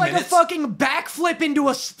 2.5 minutes. It's like a fucking backflip into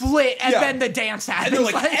a split, and then the dance happens. And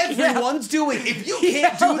they're like everyone's doing. If you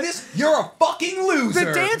can't do this, you're a fucking loser.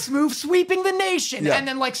 The dance move sweeping the nation, and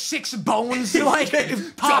then 6 bones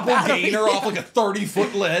pop double out gainer off like a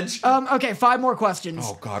 30-foot ledge. Okay, 5 more questions.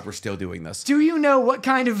 Oh God, we're still doing this. Do you know what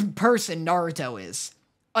kind of person Naruto is?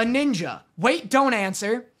 A ninja. Wait, don't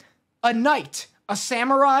answer. A knight. A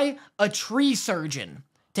samurai. A tree surgeon.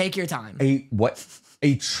 Take your time. A what?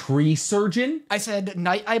 A tree surgeon? I said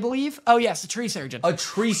knight, I believe. Oh yes, a tree surgeon. A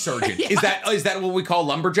tree surgeon. Yeah. Is that what we call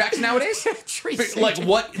lumberjacks nowadays? Tree surgeon. Like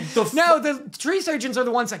what the No, the tree surgeons are the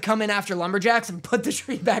ones that come in after lumberjacks and put the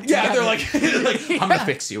tree back together. Yeah, they're like I'm gonna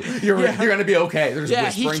fix you. You're gonna be okay. There's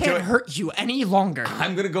whispering he to can't it. hurt you any longer.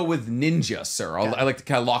 I'm gonna go with ninja, sir. I like to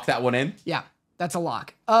kind of lock that one in. Yeah, that's a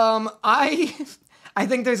lock. I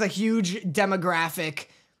think there's a huge demographic.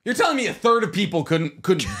 You're telling me a third of people couldn't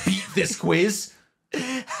beat this quiz?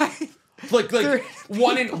 Like 2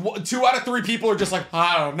 out of 3 people are just like,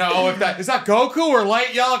 I don't know if that is that Goku or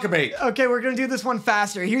Light Yagami. Okay, we're gonna do this one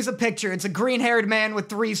faster. Here's a picture. It's a green-haired man with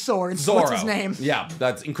 3 swords. Zoro. What's his name? Yeah,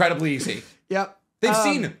 that's incredibly easy. Yep. They've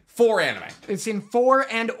seen 4 anime. They've seen 4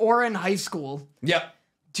 and or in high school. Yep.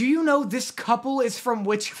 Do you know this couple is from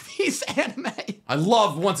which of these anime? I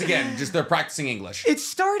love, once again, just they're practicing English. It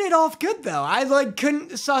started off good though. I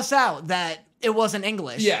couldn't suss out that it wasn't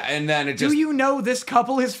English. Yeah, and then it just... Do you know this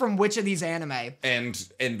couple is from which of these anime? And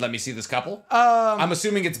let me see this couple. I'm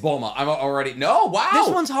assuming it's Bulma. I'm already... No, wow. This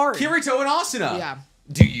one's hard. Kirito and Asuna. Yeah.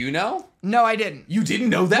 Do you know? No, I didn't. You didn't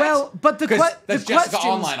know that? Well, but that's Jessica questions,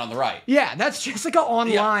 Online on the right. Yeah, that's Jessica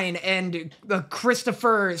Online and the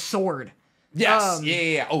Christopher Sword. Yes.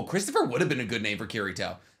 Yeah. Oh, Christopher would have been a good name for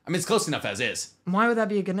Kirito. I mean, it's close enough as is. Why would that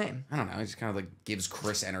be a good name? I don't know. It just kind of like gives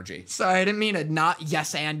Chris energy. Sorry, I didn't mean to not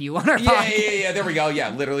yes and you on our podcast. Yeah. There we go. Yeah,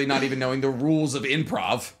 literally not even knowing the rules of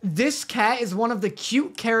improv. This cat is one of the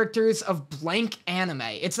cute characters of blank anime.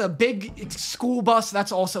 It's a big school bus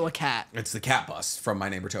that's also a cat. It's the cat bus from My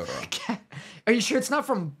Neighbor Totoro. Are you sure it's not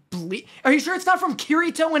from Are you sure it's not from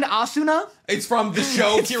Kirito and Asuna? It's from the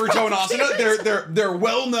show Kirito and Asuna. Their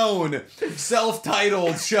well-known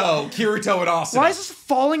self-titled show Kirito and Asuna. Why is this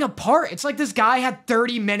falling apart? It's like this guy had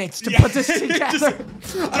 30 minutes to put this together.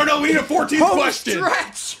 I don't know. We need a 14th question.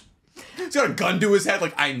 Stretch. He's got a gun to his head.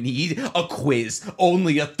 Like, I need a quiz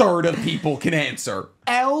only a third of people can answer.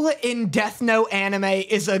 L in Death Note anime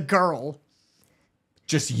is a girl.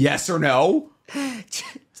 Just yes or no?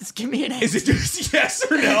 Just give me an answer. Is it just yes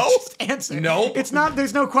or no? Just answer. No. It's not,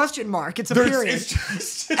 there's no question mark. It's a period. It's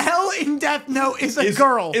just, L in Death Note is a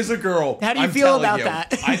girl. Is a girl. How do you feel about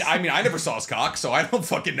that? I mean, I never saw his cock, so I don't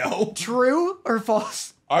fucking know. True or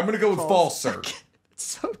false? I'm gonna go with false, sir. It's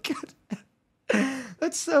so good.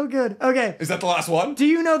 That's so good. Okay. Is that the last one? Do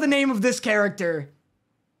you know the name of this character?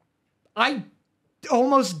 I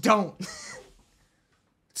almost don't.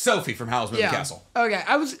 Sophie from Howl's Moving Castle. Okay,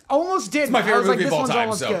 I was almost did. It's my favorite movie this of all one's time,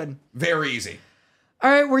 almost so good. very easy. All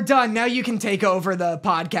right, we're done. Now you can take over the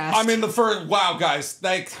podcast. I'm in the first. Wow, guys!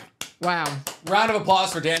 Wow. Round of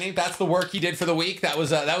applause for Danny. That's the work he did for the week. That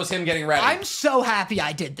was him getting ready. I'm so happy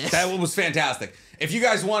I did this. That was fantastic. If you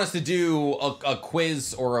guys want us to do a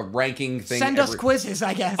quiz or a ranking thing, send us quizzes,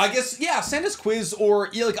 I guess. Yeah, send us quiz or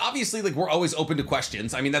obviously we're always open to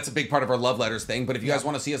questions. I mean, that's a big part of our love letters thing. But if you guys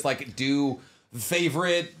want to see us do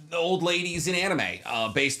favorite old ladies in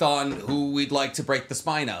anime based on who we'd like to break the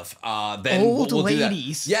spine of, then we'll do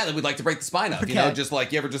ladies. That. Yeah, that we'd like to break the spine of. Okay. You know, just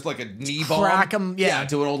like you ever just like a knee bone, crack them,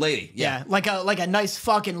 to an old lady. Yeah, like a nice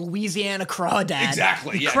fucking Louisiana crawdad.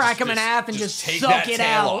 Exactly. Yeah, crack them in half and just take suck that it tail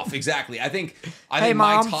out. off. Exactly. I think Hey,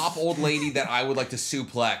 my Mom. top old lady that I would like to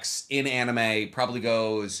suplex in anime probably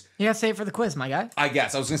goes. You gotta say it for the quiz, my guy. I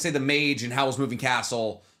guess I was gonna say the mage in Howl's Moving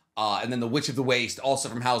Castle, and then the Witch of the Waste, also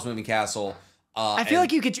from Howl's Moving Castle. I feel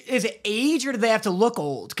like you could. Is it age or do they have to look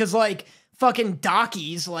old? Because fucking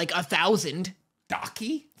Daki's 1,000.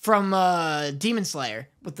 Daki from Demon Slayer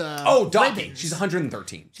with the Daki. ribbons. She's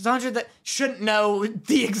 113. She's 100. That shouldn't know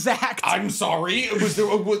the exact. I'm sorry.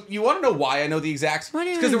 You want to know why I know the exact?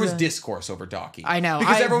 It's because there was discourse over Daki. I know.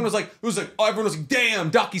 Because everyone was like, damn,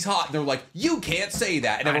 Daki's hot. And they were like, you can't say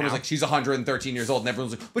that. And everyone was like, she's 113 years old. And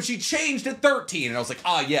everyone was like, but she changed at 13. And I was like,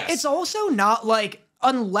 yes. It's also not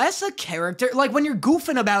unless a character, when you're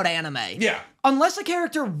goofing about anime. Yeah. Unless a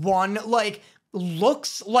character,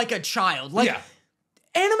 looks like a child.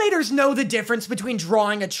 Animators know the difference between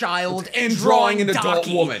drawing a child and drawing an adult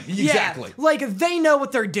Daki. woman. Exactly. Yeah, they know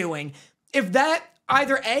what they're doing. If that,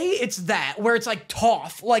 either A, it's that, where it's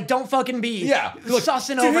Toph. Don't fucking be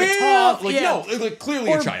sussing over Toph. No,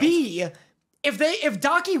 clearly a child. Or B, if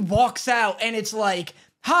Daki walks out and it's hi,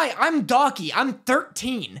 I'm Daki, I'm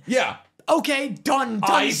 13. Yeah. Okay, done.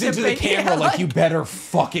 Eyes into the camera you better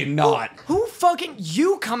fucking not. Who fucking,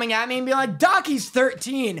 you coming at me and be like, Daki's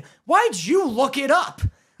 13. Why'd you look it up?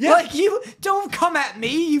 Yeah. You don't come at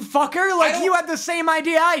me, you fucker. You had the same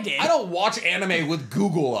idea I did. I don't watch anime with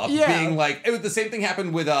Google up being the same thing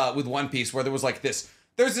happened with One Piece where there was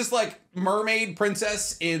there's this mermaid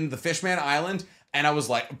princess in the Fishman Island and I was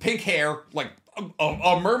pink hair,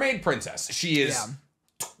 a mermaid princess. She is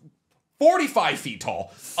 45 feet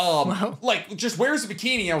tall. Like just wears a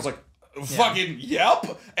bikini. And I was like, fucking yep.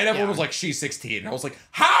 And everyone was like, she's 16. And I was like,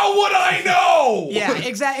 how would I know? Yeah,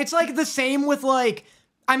 exactly. It's like the same with like,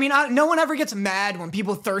 I mean, no one ever gets mad when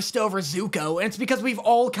people thirst over Zuko, and it's because we've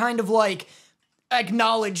all kind of like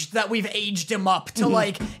acknowledged that we've aged him up to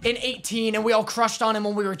like an 18, and we all crushed on him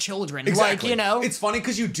when we were children. Exactly. Like, you know, it's funny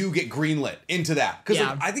because you do get greenlit into that. Because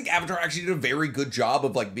Yeah. like, I think Avatar actually did a very good job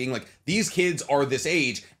of like being like, these kids are this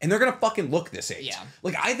age and they're gonna fucking look this age. Yeah.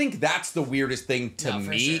 Like I think that's the weirdest thing to for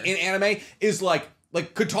me sure. in anime is like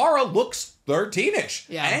Katara looks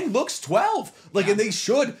 13ish and looks 12. Like and they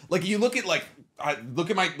should. Like you look at like look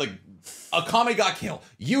at my like Akame got Kill.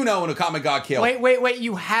 You know an Akame got Kill. Wait.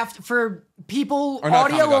 You have to, for people Or not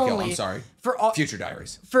audio Akame got Kill, only. I'm sorry. For Future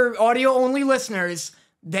Diaries. For audio only listeners,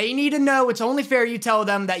 they need to know it's only fair you tell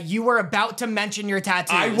them that you were about to mention your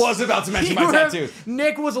tattoos. I was about to mention my tattoos.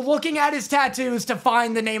 Nick was looking at his tattoos to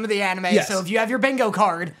find the name of the anime. Yes. So if you have your bingo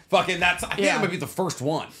card, fucking that's, I think that might be the first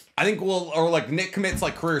one. I think or like Nick commits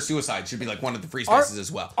like career suicide should be like one of the free spaces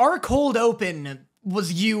as well. Our cold open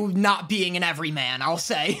was you not being an everyman, I'll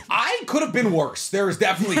say. I could have been worse. There's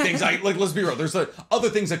definitely things like let's be real. There's other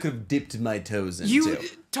things I could have dipped my toes into. You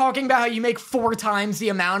talking about how you make 4 times the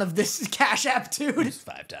amount of this Cash App, dude.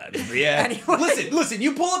 5 times. But yeah. Anyway. Listen,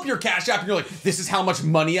 you pull up your Cash App and you're like, this is how much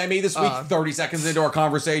money I made this week, 30 seconds into our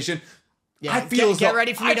conversation. Yeah, I feel get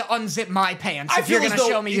ready for me to unzip my pants if you're going to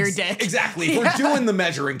show me your dick. Exactly. If we're doing the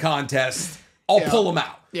measuring contest, I'll pull them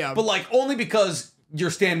out. Yeah. But like only because you're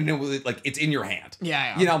standing in with it, like it's in your hand.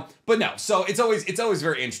 Yeah. You know, but no. So it's always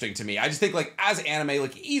very interesting to me. I just think like as anime,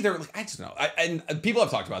 like either like I just know, and people have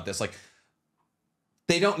talked about this, like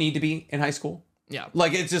they don't need to be in high school. Yeah.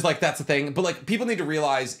 Like it's just like that's the thing. But like people need to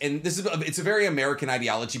realize, and it's a very American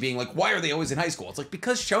ideology, being like, why are they always in high school? It's like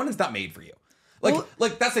because shonen's not made for you.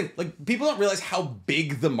 Like that's the thing. Like people don't realize how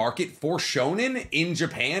big the market for shonen in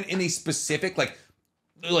Japan in a specific like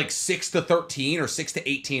 6 to 13 or 6 to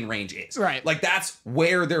 18 range is. Right. Like that's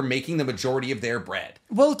where they're making the majority of their bread.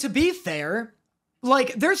 Well, to be fair,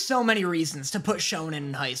 like there's so many reasons to put shonen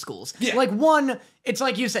in high schools. Yeah. Like one, it's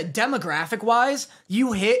like you said, demographic wise,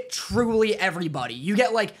 you hit truly everybody. You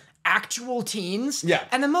get like actual teens. Yeah.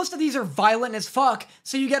 And then most of these are violent as fuck,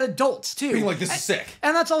 so you get adults too. Being like, this is sick.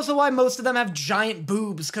 And that's also why most of them have giant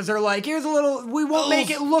boobs, because they're like, here's a little, we won't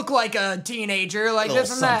make it look like a teenager, like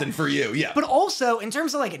this and that. Something for you, yeah. But also, in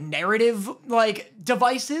terms of like narrative like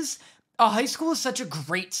devices, a high school is such a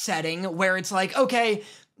great setting where it's like, okay,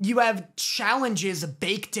 you have challenges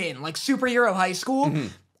baked in, like superhero high school.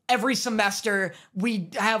 Every semester, we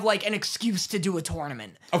have like an excuse to do a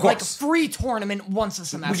tournament. Of Like course. free tournament once a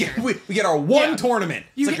semester. We get our one tournament.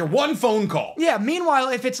 It's like get- your one phone call. Yeah, meanwhile,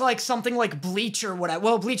 if it's like something like Bleach or whatever,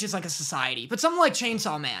 well, Bleach is like a society, but something like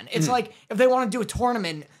Chainsaw Man, it's like if they want to do a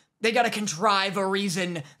tournament, they gotta contrive a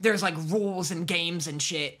reason. There's like rules and games and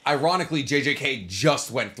shit. Ironically, JJK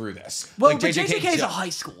just went through this. Well, like, but JJK is a high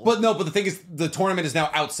school. But the thing is, the tournament is now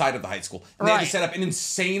outside of the high school. And they had to Right. set up an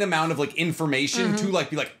insane amount of like information to like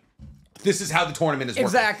be like, this is how the tournament is working.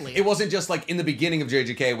 Exactly. It wasn't just like in the beginning of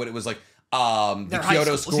JJK when it was like the Their high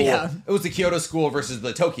Kyoto schools, school. yeah. It was the Kyoto school versus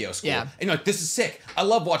the Tokyo school. Yeah. And you're like, this is sick. I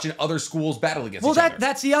love watching other schools battle against each other.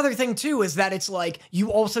 That's the other thing too, is that it's like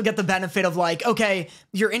you also get the benefit of like, okay,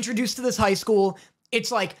 you're introduced to this high school.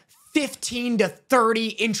 It's like 15 to 30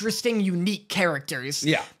 interesting, unique characters.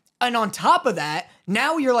 Yeah. And on top of that,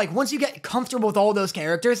 now you're like, once you get comfortable with all those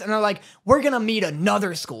characters, and they're like, we're gonna meet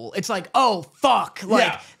another school. It's like, oh fuck,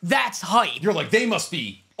 like that's hype. You're like, they must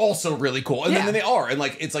be also really cool. And Yeah. then they are. And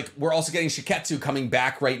like, it's like, we're also getting Shiketsu coming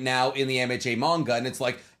back right now in the MHA manga. And it's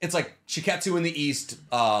like Shiketsu in the East,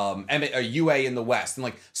 UA in the West. And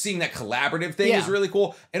like seeing that collaborative thing is really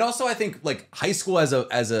cool. And also I think like high school as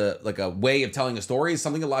a like a way of telling a story is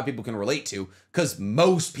something a lot of people can relate to, because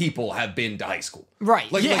most people have been to high school. Right.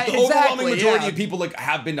 Like, Yeah, like the exactly, overwhelming majority yeah. of people like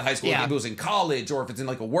have been to high school. Yeah. Like, if it was in college or if it's in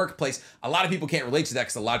like a workplace, a lot of people can't relate to that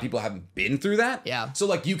because a lot of people haven't been through that. Yeah. So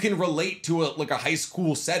like you can relate to a high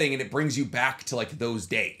school setting and it brings you back to like those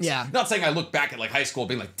days. Yeah. Not saying I look back at like high school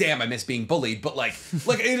being like, damn, I miss being bullied, but like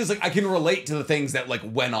it is like I can relate to the things that like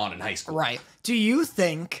went on in high school. Right. Do you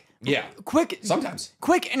think Yeah. Sometimes.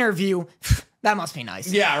 Quick interview. That must be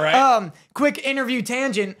nice. Yeah, right. Quick interview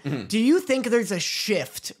tangent. Do you think there's a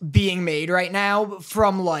shift being made right now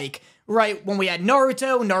from like, right, when we had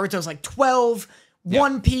Naruto's like 12,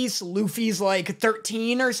 One Piece, Luffy's like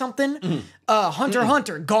 13 or something. Hunter x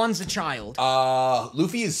Hunter, Gon's a child.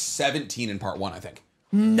 Luffy is 17 in part 1, I think.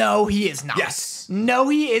 No, he is not. Yes. No,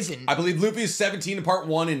 he isn't. I believe Luffy is 17 in part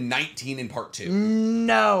 1 and 19 in part 2.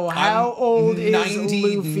 No, how old is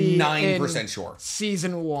Luffy 99% in sure.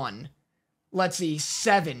 season 1? let's see,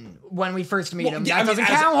 7 when we first meet him. Yeah, That I mean, doesn't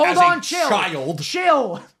as- count. Hold as on, a chill. child.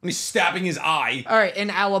 Chill. And he's stabbing his eye. All right, in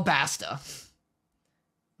Alabasta.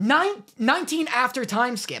 19 after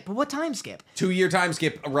time skip. What time skip? 2-year time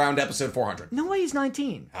skip around episode 400. No way he's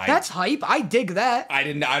 19. That's hype. I dig that. I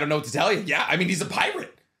don't know what to tell you. Yeah, I mean, he's a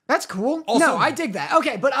pirate. That's cool. Also- No, I dig that.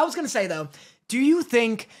 Okay, but I was gonna say though, do you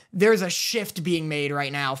think there's a shift being made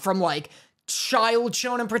right now from like child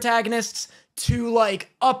shonen protagonists to like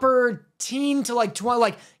upper teen to like 20,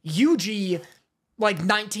 like Yuji, like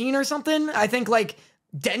 19 or something? I think like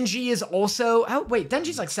Denji is also. Oh wait,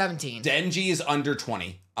 Denji's like 17. Denji is under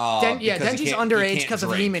 20. Yeah, because Denji's he underage can't because of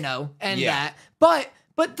drink. Himeno and Yeah. that.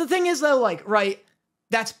 But the thing is though, like, right,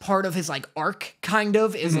 that's part of his like arc, kind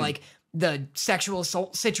of, is like the sexual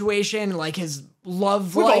assault situation, like his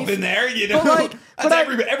love We've life. all been there, you know. But, That's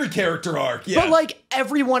every character arc. Yeah, But like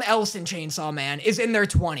everyone else in Chainsaw Man is in their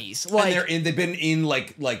 20s. Like, and they've been in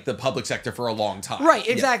like the public sector for a long time. Right,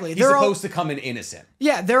 exactly. Yeah. He's They're supposed to come in innocent.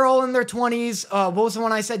 yeah, they're all in their 20s. What was the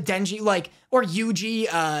one I said? Denji, like, or Yuji.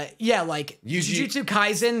 Yeah, like Yuji- Jujutsu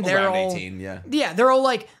Kaisen. They're Around all 18, yeah. Yeah, they're all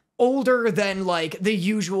like older than like the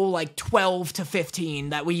usual like 12 to 15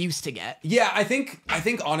 that we used to get. Yeah, I think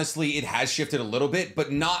honestly it has shifted a little bit,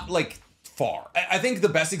 but not like far. I think the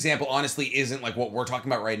best example honestly isn't like what we're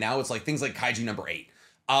talking about right now. It's like things like Kaiju number 8.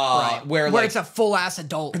 Right. Where like it's a full ass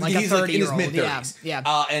adult, like a he's like in his 30-year-old. mid-30s.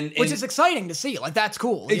 Yeah. And Which is exciting to see. Like that's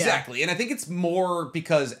cool. exactly. And I think it's more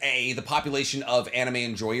because the population of anime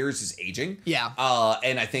enjoyers is aging. Yeah.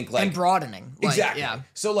 And I think like And broadening. Like, exactly. Yeah.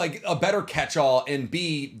 So like a better catch-all, and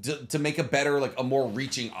B to make a better like a more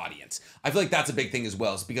reaching audience. I feel like that's a big thing as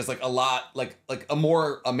well, is because like a lot like a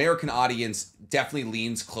more American audience definitely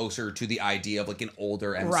leans closer to the idea of like an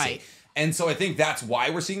older MC. Right. And so I think that's why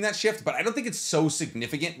we're seeing that shift, but I don't think it's so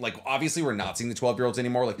significant. Like obviously we're not seeing the 12-year-olds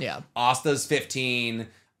anymore. Like Asta's 15,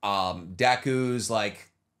 Deku's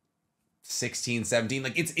like 16, 17.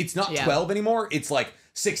 Like it's not 12 anymore. It's like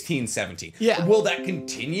 16, 17. Yeah. Will that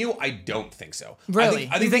continue? I don't think so. Really?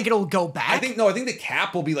 I think it'll go back? I think the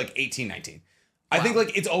cap will be like 18, 19. I think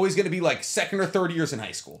like it's always going to be like second or third years in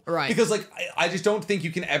high school. Right. Because like I just don't think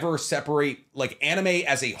you can ever separate like anime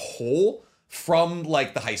as a whole from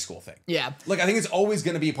like the high school thing. Yeah. Like I think it's always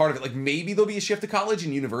going to be a part of it. Like maybe there'll be a shift to college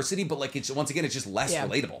and university, but like it's once again it's just less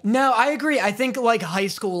relatable. No, I agree. I think like high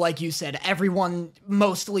school, like you said, everyone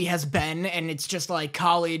mostly has been, and it's just like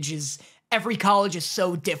every college is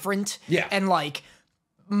so different. Yeah. And like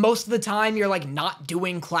most of the time you're like not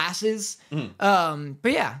doing classes. But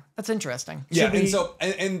yeah, that's interesting. Yeah, and so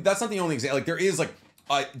and that's not the only example. Like there is like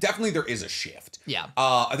definitely there is a shift. Yeah.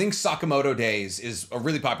 I think Sakamoto Days is a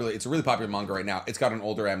really popular manga right now. It's got an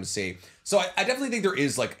older MC. So I definitely think there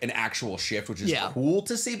is like an actual shift, which is cool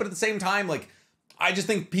to see. But at the same time, like I just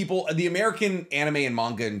think the American anime and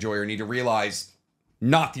manga enjoyer need to realize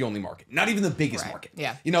not the only market, not even the biggest market.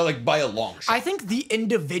 Yeah. You know, like by a long shot. I think the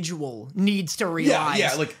individual needs to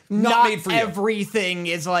realize like not made for you. Everything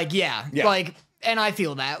is like, like, and I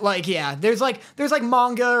feel that. Like, there's like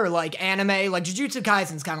manga or like anime, like Jujutsu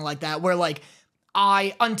Kaisen's kind of like that, where like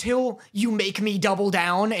until you make me double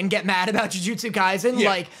down and get mad about Jujutsu Kaisen,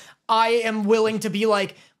 like I am willing to be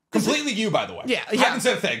like, completely you, by the way. Yeah. Haven't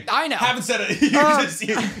said a thing. I know. Haven't said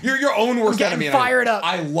it. You're your own worst enemy. Fired up.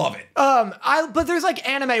 I love it. But there's like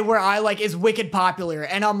anime where I like is wicked popular,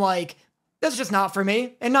 and I'm like, that's just not for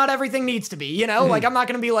me, and not everything needs to be, you know? Like, I'm not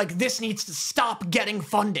gonna be like, this needs to stop getting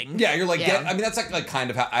funding. Yeah, you're like, I mean, that's like kind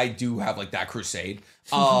of how I do have like that crusade.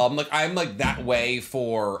 Like I'm like that way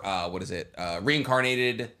for what is it?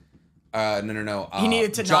 Reincarnated. No. He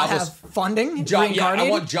needed to not have funding. Yeah, I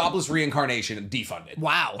want jobless reincarnation defunded.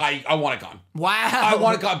 Wow. I want it gone. Wow. I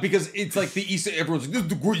want it gone because it's like the everyone's like, this is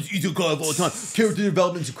the greatest isekai of all time. Character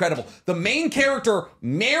development's incredible. The main character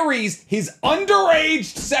marries his underage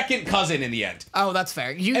second cousin in the end. Oh, that's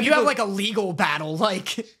fair. You have like a legal battle,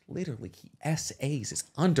 like literally he SAs his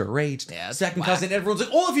underage second whack. cousin. Everyone's like,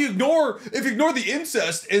 oh, if you ignore the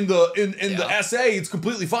incest in the SA, it's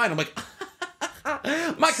completely fine. I'm like,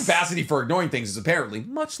 my capacity for ignoring things is apparently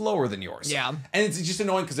much lower than yours. Yeah. And it's just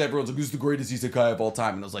annoying because everyone's like, this is the greatest isekai of all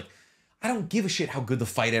time. And I was like, I don't give a shit how good the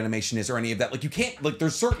fight animation is or any of that. Like, you can't, like,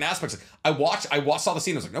 there's certain aspects. Like, saw the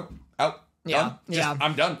scene, I was like, nope, out. Done.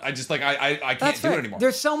 I'm done. I just like I can't do it anymore.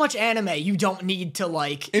 There's so much anime you don't need to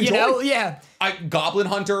like enjoy. You know, Goblin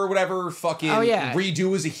Hunter or whatever, fucking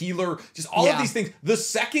redo as a healer, just all of these things. The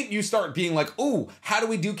second you start being like, oh, how do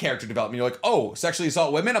we do character development? You're like, oh, sexually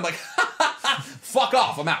assault women. I'm like, fuck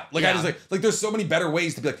off, I'm out. Like, Yeah. I just like, there's so many better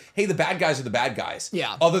ways to be like, hey, the bad guys are the bad guys.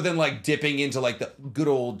 Yeah. Other than like dipping into like the good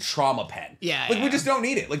old trauma pen. Yeah. Like, we just don't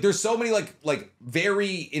need it. Like, there's so many like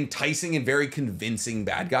very enticing and very convincing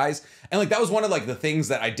bad guys. And like, that was one of like the things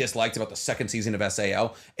that I disliked about the second season of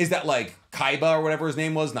SAO is that like Kaiba or whatever his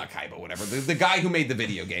name was, not Kaiba, whatever, the guy who made the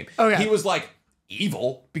video game. Okay. He was like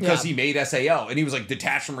evil because he made SAO and he was like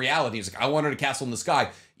detached from reality. He's like, I wanted a castle in the sky.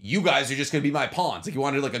 You guys are just gonna be my pawns. Like, you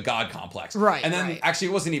wanted like a god complex. Right. And then right. actually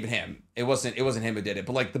it wasn't even him. It wasn't him who did it.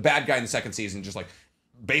 But like the bad guy in the second season just like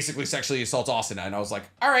basically sexually assaults Austin. And I was like,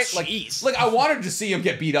 all right, Jeez. like I wanted to see him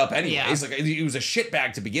get beat up anyways. Yeah. Like, he was a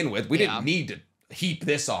shitbag to begin with. We didn't need to heap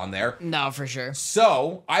this on there. No, for sure.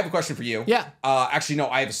 So I have a question for you. Yeah. Actually, no,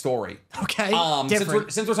 I have a story. Okay.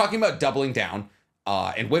 Since we're talking about doubling down,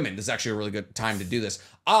 and women, this is actually a really good time to do this.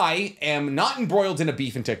 I am not embroiled in a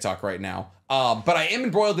beef in TikTok right now, but I am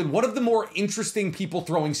embroiled in one of the more interesting people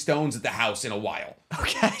throwing stones at the house in a while.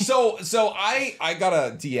 Okay. So I got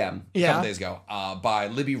a DM a couple days ago by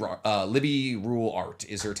Libby Rule Art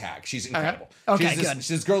is her tag. She's incredible. Okay, She's good.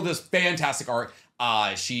 this girl does fantastic art.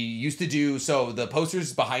 She used to do, so the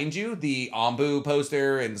posters behind you, the Ambu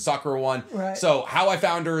poster and the Sakura one. Right. So how I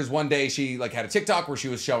found her is one day she like had a TikTok where she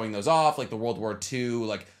was showing those off, like the World War II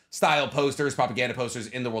like style posters, propaganda posters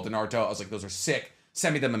in the world of Naruto. I was like, those are sick.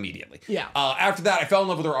 Send me them immediately. Yeah. After that, I fell in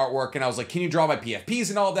love with her artwork and I was like, can you draw my PFPs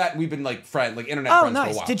and all of that? And we've been like internet Oh, friends nice.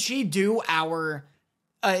 for a while. Did she do our...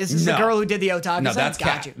 is this No. the girl who did the Otakus? No, that's Got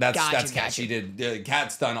Kat. you. That's Got Kat. you. She did.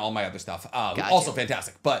 Kat's done all my other stuff. Got Also you.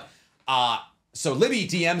 fantastic. But so Libby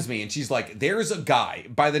DMs me and she's like, "There's a guy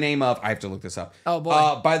by the name of I have to look this up. Oh,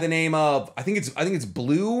 boy. By the name of I think it's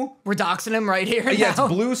Blue. We're doxing him right here. Yeah, now.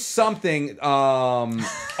 it's Blue something. Oh,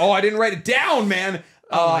 I didn't write it down, man.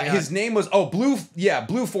 my God. His name was Blue. Yeah,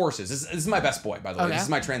 Blue Forces. This is my best boy, by the way. Okay. This is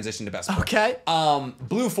my transition to best boy. Okay.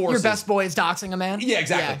 Blue Forces. Your best boy is doxing a man? Yeah,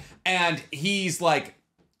 exactly. And he's like,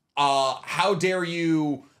 how dare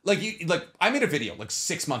you? Like, I made a video like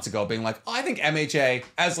 6 months ago being like, I think MHA,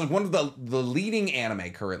 as like one of the leading anime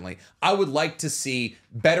currently, I would like to see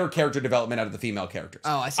better character development out of the female characters.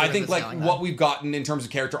 Oh, I see I where think this is like going, what then. we've gotten in terms of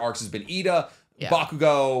character arcs has been Ida, Yeah.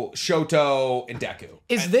 Bakugo, Shoto, and Deku.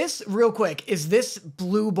 Is this, real quick, is this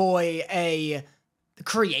Blue Boy a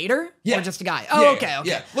creator? Yeah. Or just a guy? Yeah, Oh, yeah, okay, okay.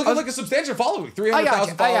 Yeah, look at like a substantial following, I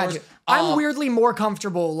 300,000 got followers. you. I'm weirdly more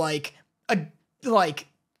comfortable,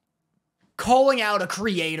 calling out a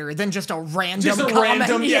creator than just a random Just a comment.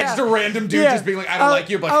 random, just a random dude just being like, I don't like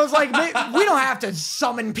you, but I was like, we don't have to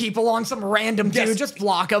summon people on some random dude, just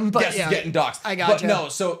block them. But yes, yeah, getting doxxed. I got But you. no,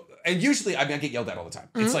 so, and usually, I mean, I get yelled at all the time.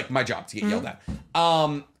 It's like my job to get yelled at.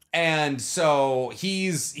 And so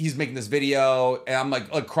he's making this video, and I'm like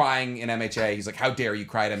crying in MHA. He's like, how dare you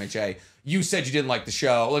cry at MHA? You said you didn't like the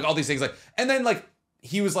show. Like, all these things. Like, and then like,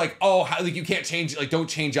 he was like, oh, how, like, you can't change, like, don't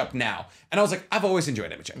change up now. And I was like, I've always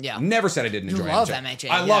enjoyed MHA. Yeah. Never said I didn't enjoy love MHA. MHA,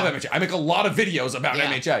 I love MHA. I make a lot of videos about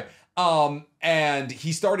Yeah. MHA. And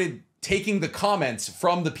he started taking the comments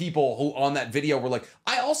from the people who on that video were like,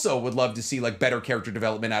 I also would love to see like better character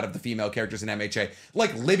development out of the female characters in MHA.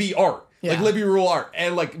 Like Libby Art. Like Yeah. Libby Rule Art.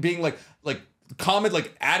 And like being like comment,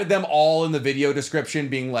 like added them all in the video description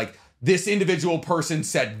being like, this individual person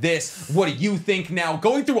said this. What do you think now?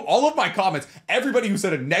 Going through all of my comments, everybody who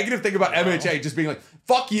said a negative thing about MHA just being like,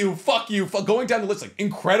 fuck you, going down the list, like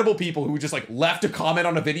incredible people who just like left a comment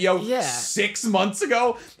on a video 6 months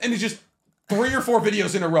ago. And it's just 3 or 4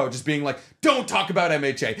 videos in a row just being like, don't talk about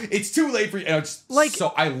MHA. It's too late for you. And it's just, Like-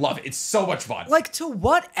 so I love it. It's so much fun. Like, to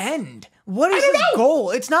what end? What is don't his know. goal?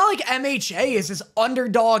 It's not like MHA is this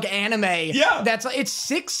underdog anime. Yeah. It's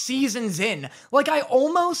 6 seasons in. Like,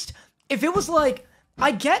 if it was like,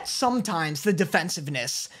 I get sometimes the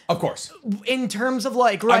defensiveness Of course. in terms of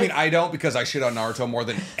like, right? I mean, I don't because I shit on Naruto more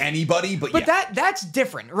than anybody, but yeah. That's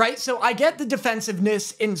different, right? So I get the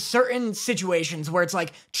defensiveness in certain situations where it's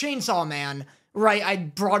like Chainsaw Man, right? I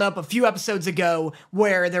brought up a few episodes ago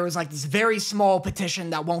where there was like this very small petition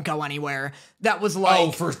that won't go anywhere that was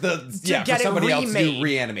like for get it somebody else to remade. do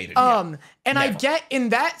reanimated. And I Never. get in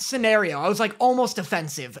that scenario, I was like almost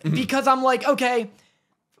offensive Mm-hmm. because I'm like, okay,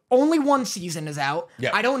 only 1 season is out. Yeah.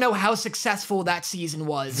 I don't know how successful that season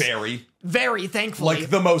was. Very thankfully. Like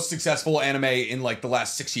the most successful anime in like the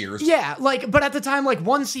last 6 years. Yeah, like, but at the time, like,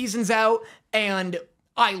 1 season's out, and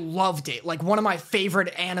I loved it. Like, one of my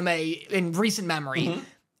favorite anime in recent memory. Mm-hmm.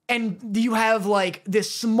 And you have, like,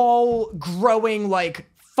 this small, growing, like,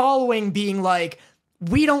 following being like,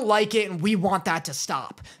 we don't like it, and we want that to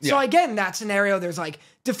stop. So Yeah. again, in that scenario, there's, like,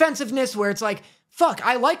 defensiveness where it's like, fuck,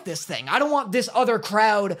 I like this thing. I don't want this other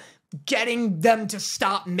crowd getting them to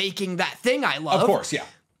stop making that thing I love. Of course, yeah.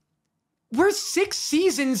 we're 6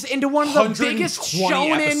 seasons into one of the biggest 120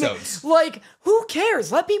 shonen. episodes. Like, who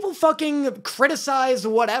cares? Let people fucking criticize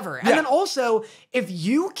whatever. And then also, if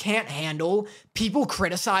you can't handle people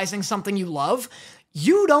criticizing something you love,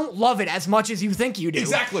 you don't love it as much as you think you do.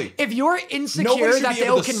 Exactly. If you're insecure that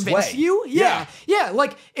they'll convince you, yeah.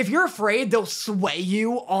 Like, if you're afraid they'll sway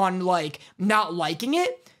you on, like, not liking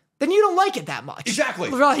it, then you don't like it that much. Exactly.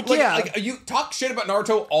 Like, Like, you talk shit about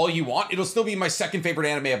Naruto all you want, it'll still be my second favorite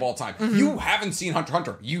anime of all time. You haven't seen Hunter x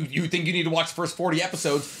Hunter. You think you need to watch the first 40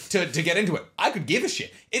 episodes to get into it. I could give a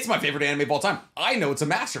shit. It's my favorite anime of all time. I know it's a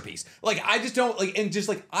masterpiece. Like, I just don't, like, and just,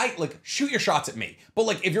 like, shoot your shots at me. But,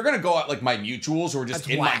 like, if you're gonna go at, like, my mutuals or just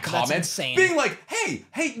my comments, being like, hey,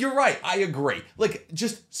 you're right, I agree. Like,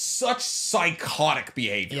 just such psychotic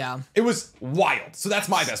behavior. Yeah. It was wild. So that's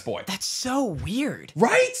my best boy. That's so weird.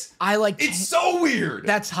 Right? It's so weird.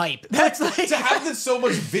 That's hype. That's like to have this so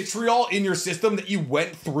much vitriol in your system that you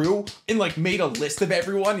went through and like made a list of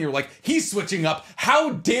everyone. You're like, he's switching up.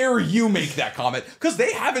 How dare you make that comment? Because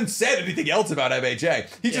they haven't said anything else about MHA.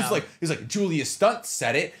 He's like, Julia Stunt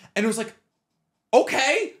said it, and it was like,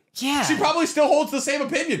 okay. Yeah. She probably still holds the same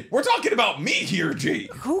opinion. We're talking about me here, G.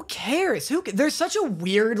 Who cares? There's such a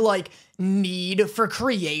weird like need for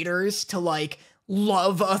creators to like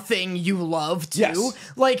love a thing you love too. Yes.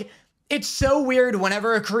 Like, it's so weird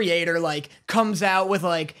whenever a creator like comes out with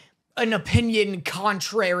like an opinion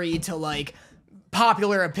contrary to like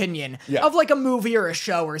popular opinion of like a movie or a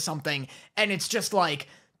show or something, and it's just like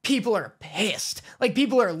people are pissed. Like,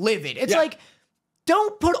 people are livid. It's like,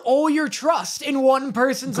 don't put all your trust in one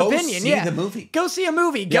person's opinion. Go see the movie. Go see a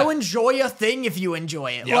movie. Go enjoy a thing if you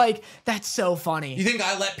enjoy it. Like, that's so funny. You think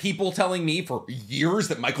I let people telling me for years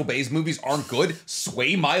that Michael Bay's movies aren't good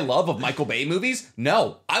sway my love of Michael Bay movies?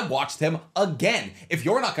 No, I watched them again. If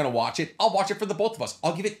you're not going to watch it, I'll watch it for the both of us.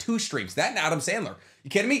 I'll give it 2 streams. That and Adam Sandler.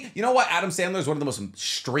 You kidding me? You know what? Adam Sandler is one of the most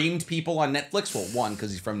streamed people on Netflix. Well, one,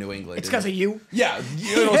 because he's from New England. It's because of you? Yeah.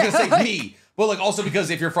 You know, I was going to say me. But like also because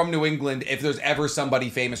if you're from New England, if there's ever somebody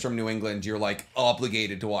famous from New England, you're like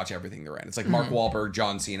obligated to watch everything they're in. It's like Mark Wahlberg,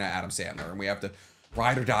 John Cena, Adam Sandler, and we have to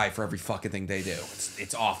ride or die for every fucking thing they do.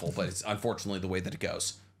 It's awful, but it's unfortunately the way that it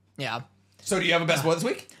goes. Yeah. So do you have a best boy this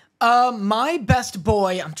week? My best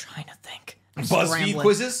boy, I'm trying to think. BuzzFeed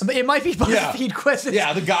quizzes? It might be BuzzFeed quizzes.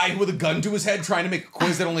 Yeah, the guy with a gun to his head trying to make a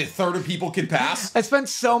quiz that only a third of people can pass. I spent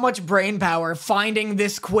so much brain power finding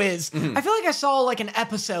this quiz. I feel like I saw like an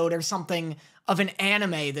episode or something of an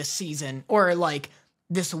anime this season or like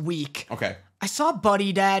this week. Okay. I saw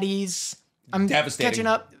Buddy Daddies. I'm devastating. Catching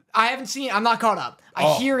up. I haven't seen. I'm not caught up.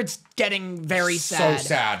 I hear it's getting very sad. So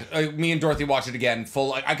sad. Me and Dorothy watch it again.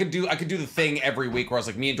 Full. I could do the thing every week where I was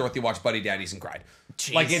like, me and Dorothy watch Buddy Daddies and cried.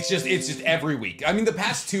 Jeez. Like it's just every week. I mean, the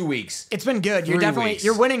past 2 weeks. It's been good.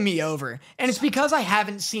 You're winning me over, and it's because I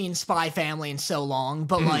haven't seen Spy Family in so long.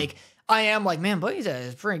 But like, I am like, man, Buddy Daddies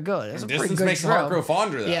is pretty good. It's a pretty good makes show. the heart grow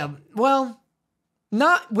fonder. Though. Yeah. Well.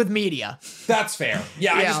 Not with media. That's fair.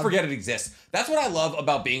 Yeah, I just forget it exists. That's what I love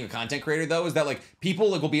about being a content creator, though, is that like people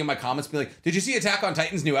like will be in my comments and be like, "Did you see Attack on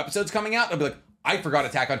Titan's new episodes coming out?" I'll be like, "I forgot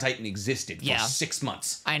Attack on Titan existed for 6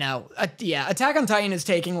 months." I know. Attack on Titan is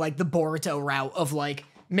taking like the Boruto route of like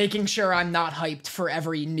making sure I'm not hyped for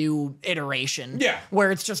every new iteration. Yeah.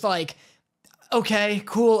 Where it's just like, okay,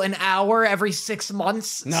 cool, an hour every 6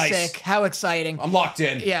 months. Nice. Sick. How exciting. I'm locked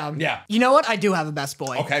in. Yeah. Yeah. You know what? I do have a best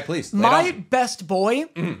boy. Okay, please. My best boy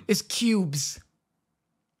is Cubes.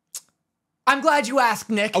 I'm glad you asked,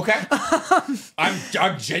 Nick. Okay.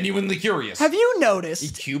 I'm genuinely curious. Have you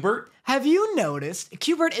noticed? Cubert? Have you noticed?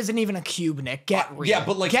 Cubert isn't even a cube, Nick. Get real. Yeah,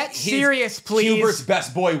 but like get serious, please. Cubert's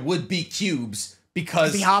best boy would be Cubes.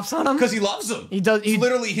 Because he hops on him? Because he loves them. He does. It's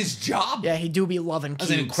literally his job. Yeah, he do be loving cubes.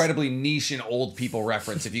 That's an incredibly niche and old people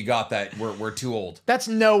reference. If you got that, we're too old. That's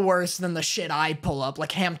no worse than the shit I pull up, like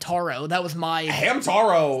Hamtaro. That was my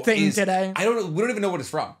Hamtaro thing today. I don't know. We don't even know what it's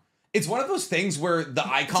from. It's one of those things where the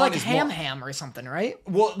icon it's like is Ham or something, right?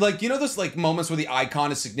 Well, like, you know those like moments where the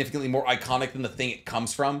icon is significantly more iconic than the thing it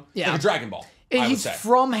comes from? Yeah. Like a Dragon Ball. He's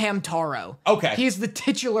from Hamtaro. Okay. He's the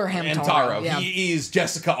titular Hamtaro. Hamtaro. Yeah. He is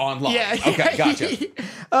Jessica Online. Yeah. Okay, gotcha.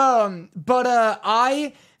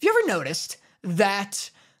 Have you ever noticed that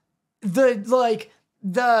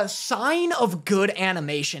the sign of good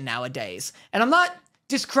animation nowadays, and I'm not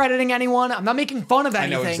discrediting anyone, I'm not making fun of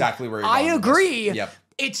anything. I know exactly where you're going. I agree. Yep.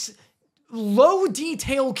 It's low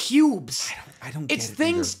detail cubes. I don't It's get it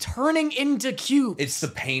things either. turning into cubes. It's the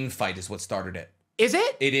pain fight is what started it. Is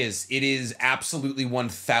it? It is. It is absolutely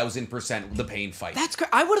 1000% the pain fight. That's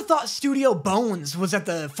great. I would have thought Studio Bones was at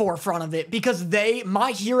the forefront of it because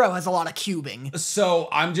My Hero has a lot of cubing. So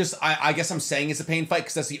I guess I'm saying it's a pain fight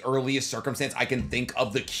because that's the earliest circumstance I can think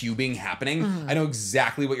of the cubing happening. I know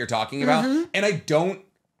exactly what you're talking about, and I don't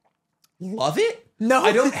love it. No,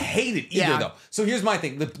 I don't hate it either, though. So here's my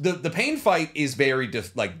thing: the pain fight is very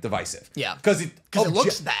divisive. Yeah, because it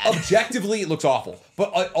looks bad. Objectively, it looks awful,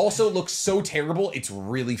 but it also looks so terrible. It's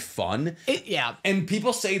really fun. And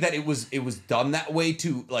people say that it was done that way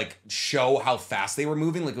to like show how fast they were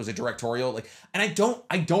moving, like it was a directorial. Like, and I don't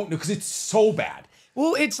know because it's so bad.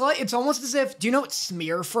 Well, it's almost as if. Do you know what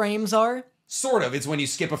smear frames are? Sort of. It's when you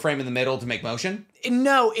skip a frame in the middle to make motion.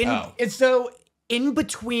 No, it's so. In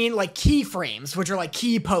between like keyframes, which are like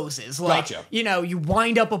key poses, like you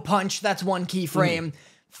wind up a punch, that's one keyframe.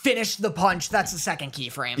 Finish the punch, that's the second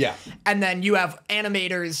keyframe. Yeah, and then you have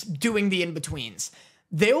animators doing the in betweens.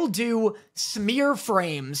 They'll do smear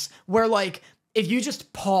frames where like if you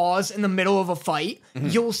just pause in the middle of a fight,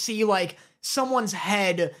 you'll see like someone's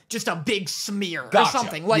head just a big smear or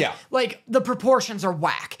something like the proportions are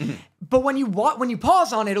whack. But when you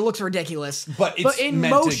pause on it, it looks ridiculous. But it's in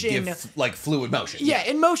meant motion, to give like fluid motion. Yeah,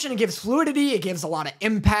 in motion it gives fluidity. It gives a lot of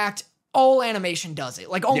impact. All animation does it.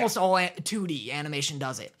 Like almost all 2D animation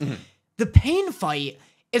does it. The pain fight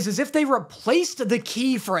is as if they replaced the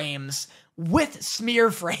keyframes with smear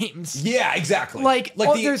frames. Yeah, exactly.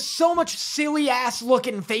 There's so much silly ass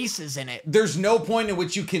looking faces in it. There's no point in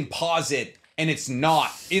which you can pause it and it's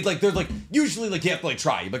not. It's like there's like usually like you have to like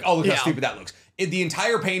try. You're like, oh look how stupid that looks. The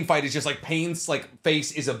entire pain fight is just like Pain's like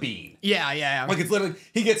face is a bean. Yeah. Like it's literally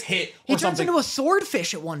he gets hit. He turns into a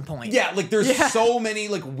swordfish at one point. Yeah, like there's so many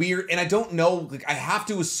like weird, and I don't know. Like I have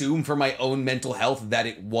to assume for my own mental health that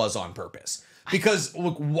it was on purpose. Because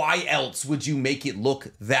look, why else would you make it look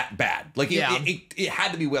that bad? Like it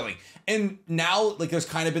had to be willing. And now like there's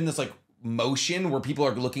kind of been this like motion where people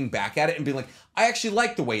are looking back at it and being like, I actually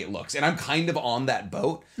like the way it looks, and I'm kind of on that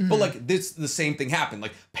boat. But like the same thing happened.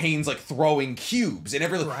 Like Pain's like throwing cubes, and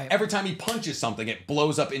every time he punches something, it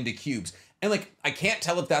blows up into cubes. And like I can't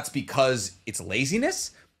tell if that's because it's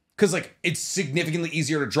laziness. Because, like, it's significantly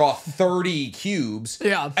easier to draw 30 cubes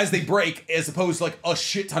as they break as opposed to, like, a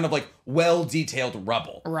shit ton of, like, well-detailed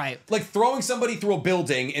rubble. Right. Like, throwing somebody through a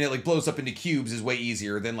building and it, like, blows up into cubes is way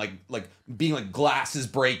easier than, like being, like, glasses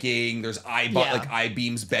breaking, there's eye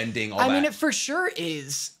beams bending, all that. I mean, it for sure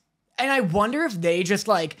is. And I wonder if they just,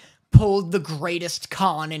 like, pulled the greatest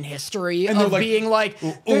con in history and of being like,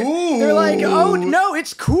 they're like, oh no,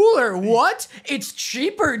 it's cooler. What? It's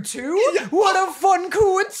cheaper too? Yeah. What a fun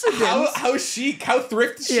coincidence. How chic, how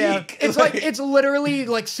thrift chic. Yeah. It's like, it's literally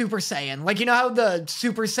like Super Saiyan. Like, you know how the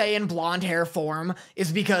Super Saiyan blonde hair form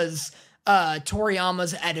is because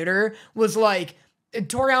Toriyama's editor was like,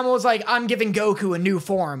 I'm giving Goku a new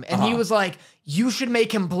form. And he was like, you should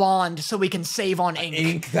make him blonde so we can save on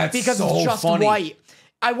ink. That's because so it's just funny. White.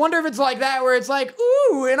 I wonder if it's like that, where it's like,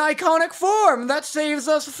 ooh, an iconic form that saves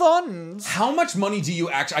us funds. How much money do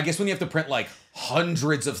you actually? I guess when you have to print like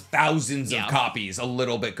hundreds of thousands of copies, a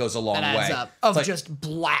little bit goes a long way. Adds up of like, just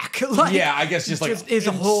black. Like, I guess just like his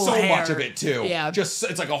whole so hair. much of it too. Yeah, just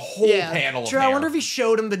it's like a whole panel. Sure, of hair. I wonder if he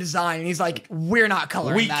showed him the design and he's like, we're not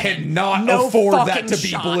coloring we that. Cannot no afford that to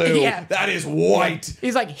shot. be blue. Yeah. That is white.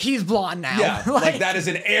 He's like, he's blonde now. Yeah, like that is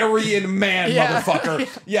an Aryan man, motherfucker.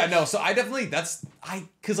 Yeah, no. So I definitely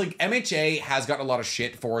because like MHA has gotten a lot of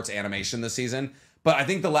shit for its animation this season, but I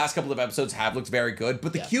think the last couple of episodes have looked very good.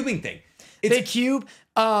 But the cubing thing. The cube,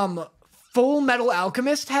 Full Metal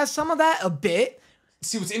Alchemist has some of that a bit.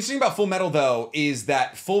 See, what's interesting about Full Metal, though, is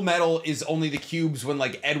that Full Metal is only the cubes when,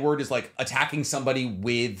 like, Edward is, like, attacking somebody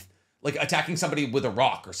with a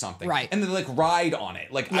rock or something. Right. And then, like, ride on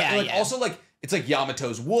it. Like, also, like, it's like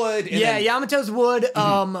Yamato's wood. And Yamato's wood,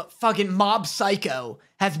 fucking Mob Psycho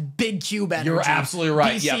has big cube energy. You're absolutely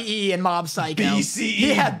right. BCE and Mob Psycho.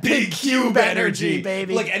 BCE, big cube energy,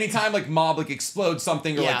 baby. Like, anytime, like, Mob, like, explodes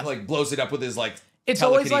something or, like, blows it up with his, like, it's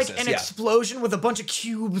always like an explosion with a bunch of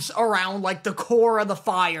cubes around like the core of the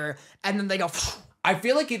fire, and then they go. I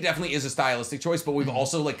feel like it definitely is a stylistic choice, but we've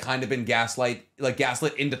also like kind of been gaslit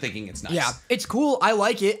into thinking it's nice. Yeah, it's cool. I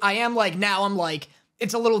like it. I'm like,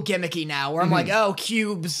 it's a little gimmicky now, where I'm like, oh,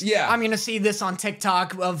 cubes. Yeah, I'm gonna see this on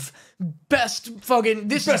TikTok of best fucking.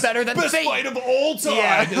 This is better than best Fate. Fight of all time.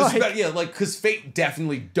 Yeah, because Fate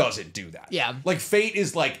definitely doesn't do that. Yeah, like Fate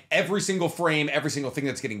is like every single frame, every single thing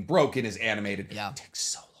that's getting broken is animated. Yeah, it takes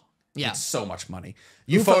so long. Yeah, it's so much money.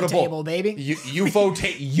 UFO table, baby.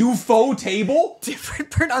 UFO table. Different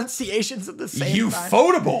pronunciations of the same.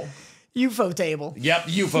 UFO. UFO table. Yep,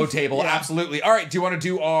 UFO table, absolutely. All right, do you want to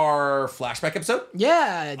do our flashback episode?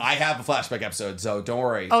 Yeah. I have a flashback episode, so don't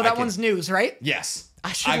worry. Oh, that one's news, right? Yes.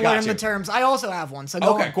 I should learn the terms. I also have one, so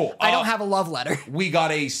go on. Cool. I don't have a love letter. We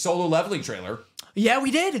got a solo leveling trailer. Yeah,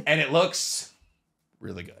 we did. And it looks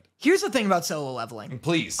really good. Here's the thing about solo leveling.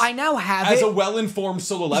 Please. I now have As a well-informed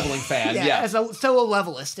solo leveling fan, yeah. As a solo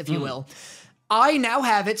levelist, if you will. I now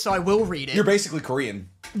have it, so I will read it. You're basically Korean.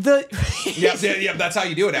 Yeah, that's how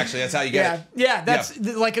you do it, actually. That's how you get it. Yeah, that's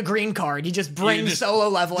like a green card. You just bring solo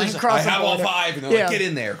leveling across the border. I have all 5, and they're like, get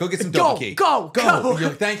in there. Go get some double key. Go. You're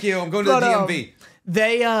like, thank you. I'm going to the DMV.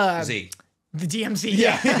 The DMZ.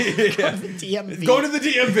 Yeah. Go to the DMV. Go to the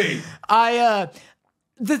DMV.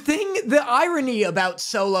 The irony about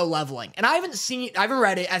solo leveling, and I haven't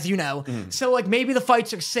read it, as you know, so like maybe the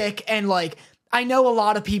fights are sick, and like I know a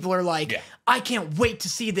lot of people are like, I can't wait to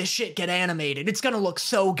see this shit get animated. It's gonna look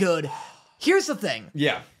so good. Here's the thing.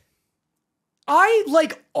 Yeah. I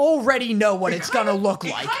like already know what it's gonna look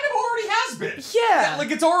like. It kind of already has been. Yeah.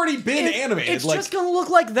 Like it's already been animated. It's like, just gonna look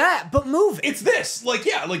like that, but moving. It's this. Like,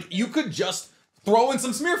 yeah, like you could just throw in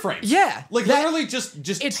some smear frames. Yeah. Like literally just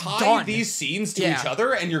tie done. these scenes to each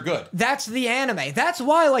other and you're good. That's the anime. That's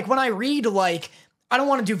why like when I read like I don't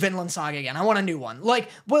want to do Vinland Saga again. I want a new one. Like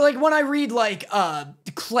when I read like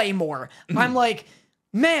Claymore, I'm like,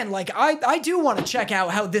 man, like I do want to check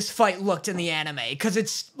out how this fight looked in the anime, because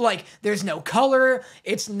it's like there's no color.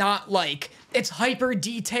 It's not like it's hyper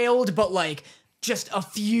detailed, but like just a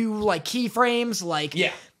few like keyframes. Like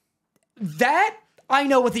that. I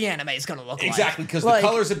know what the anime is going to look like. Exactly, because the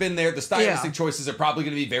colors have been there. The stylistic choices are probably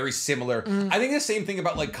going to be very similar. I think the same thing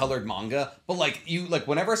about like colored manga, but like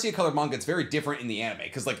whenever I see a colored manga, it's very different in the anime,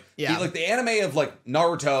 because like the anime of like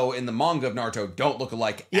Naruto and the manga of Naruto don't look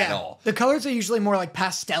alike at all. The colors are usually more like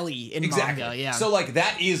pastel-y in manga. Yeah. So like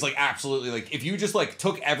that is like absolutely like if you just like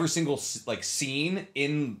took every single like scene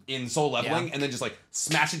in Soul Leveling and then just like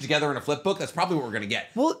smash it together in a flip book, that's probably what we're gonna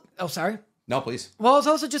get. Well, sorry. No, please. Well, I was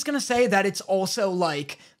also just gonna say that it's also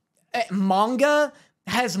like manga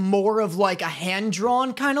has more of like a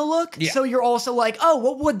hand-drawn kind of look. Yeah. So you're also like, oh,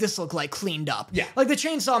 what would this look like cleaned up? Yeah. Like the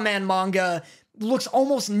Chainsaw Man manga looks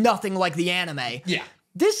almost nothing like the anime. Yeah.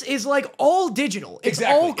 This is like all digital. It's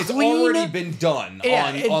all clean. It's already been done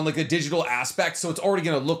on like a digital aspect, so it's already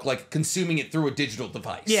gonna look like consuming it through a digital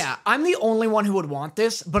device. Yeah, I'm the only one who would want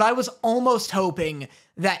this, but I was almost hoping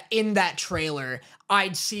that in that trailer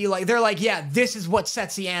I'd see like they're like, yeah, this is what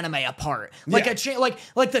sets the anime apart. Like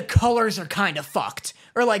like the colors are kind of fucked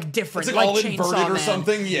or like different, it's like all Chainsaw inverted Man. or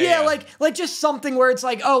something. Yeah, like just something where it's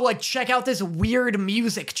like, oh, like check out this weird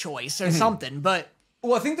music choice or something, but.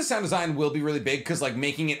 Well, I think the sound design will be really big because, like,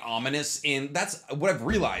 making it ominous that's what I've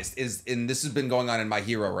realized is, and this has been going on in My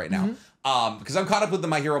Hero right now, because I'm caught up with the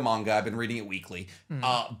My Hero manga. I've been reading it weekly,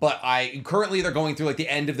 but currently they're going through, like, the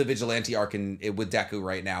end of the Vigilante arc with Deku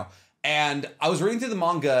right now. And I was reading through the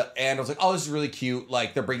manga, and I was like, oh, this is really cute.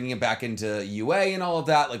 Like, they're bringing it back into UA and all of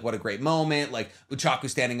that. Like, what a great moment. Like, Uchaku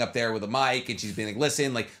standing up there with a mic, and she's being like,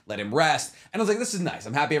 listen, like, let him rest. And I was like, this is nice.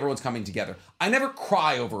 I'm happy everyone's coming together. I never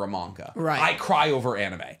cry over a manga. Right. I cry over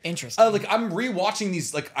anime. Interesting. Like, I'm rewatching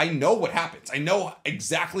these, like, I know what happens. I know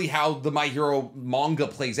exactly how the My Hero manga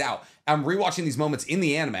plays out. I'm rewatching these moments in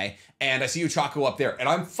the anime, and I see Uchaku up there, and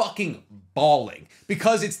I'm fucking bawling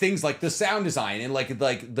because it's things like the sound design and like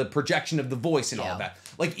the projection of the voice and all of that.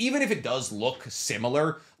 Like, even if it does look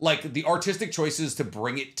similar, like the artistic choices to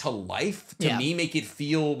bring it to life to me make it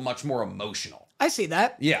feel much more emotional. I see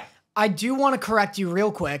that. Yeah. I do want to correct you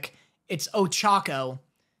real quick. It's Ochako.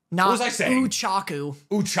 Not what was I saying? Uchaku.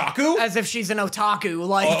 Uchaku? As if she's an otaku.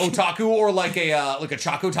 Like otaku or like a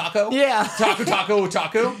Choco Taco? Yeah. Taco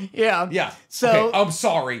Otaku? Yeah. Yeah. So okay, I'm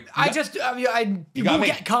sorry. You got me.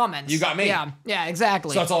 Get comments. You got me. Yeah,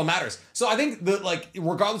 exactly. So that's all that matters. So I think that, like,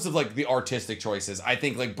 regardless of like the artistic choices, I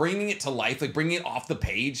think like bringing it to life, like bringing it off the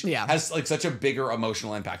page has like such a bigger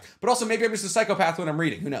emotional impact. But also maybe I'm just a psychopath when I'm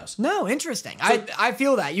reading. Who knows? No, interesting. So, I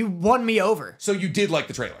feel that. You won me over. So you did like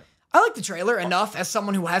the trailer? I like the trailer enough as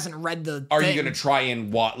someone who hasn't read the Are you going to try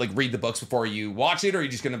and read the books before you watch it, or are you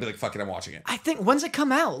just going to be like, fuck it, I'm watching it? I think, when's it come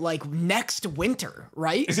out? Like, next winter,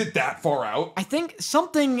 right? Is it that far out? I think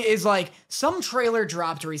something is like, some trailer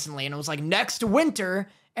dropped recently, and it was like, next winter,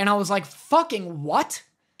 and I was like, fucking what?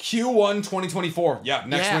 Q1 2024. Yeah,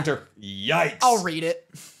 next winter. Yikes. I'll read it.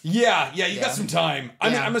 Yeah, you got some time. I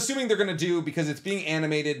mean, I'm assuming they're going to do, because it's being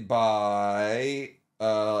animated by...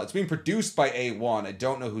 it's being produced by A1. I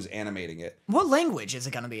don't know who's animating it. What language is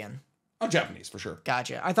it going to be in? Oh, Japanese, for sure.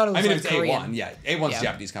 Gotcha. I thought it was I mean, like it's Korean. A1, yeah. A1's a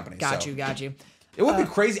Japanese company. Got you. It would be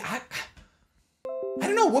crazy. I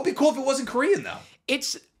don't know. It would be cool if it wasn't Korean, though.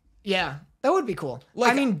 Yeah. That would be cool.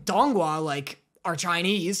 Like, I mean, Donghua, like, are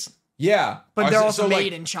Chinese. Yeah. But they're also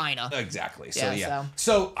made in China. Exactly. So, yeah.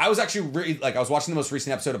 So I was actually I was watching the most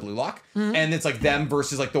recent episode of Blue Lock, and it's like them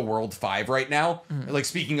versus like the World 5 right now. Like,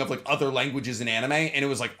 speaking of like other languages in anime, and it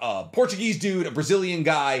was like a Portuguese dude, a Brazilian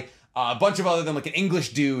guy, a bunch of other than like an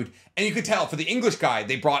English dude. And you could tell for the English guy,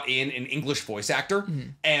 they brought in an English voice actor.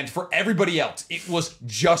 And for everybody else, it was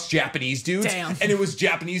just Japanese dudes. Damn. And it was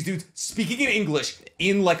Japanese dudes speaking in English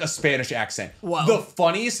in like a Spanish accent. Whoa. The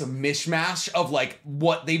funniest mishmash of like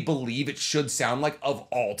what they believe it should sound like of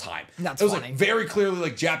all time. That's it was funny. like very clearly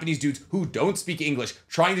like Japanese dudes who don't speak English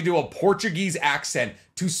trying to do a Portuguese accent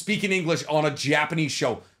to speak in English on a Japanese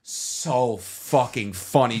show. So fucking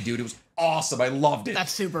funny, dude. It was awesome. I loved it.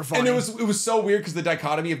 That's super funny. And it was so weird because the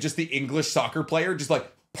dichotomy of just the English soccer player, just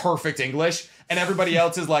like perfect English, and everybody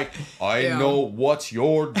else is like, I know what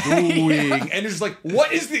you're doing. And it's just like,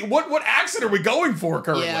 what is what accent are we going for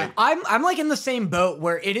currently? Yeah, I'm like in the same boat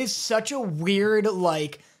where it is such a weird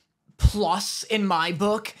like plus in my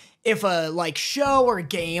book if a like show or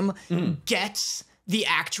game gets the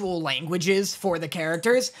actual languages for the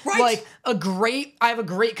characters. Right. Like I have a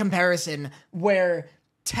great comparison where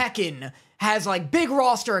Tekken has like big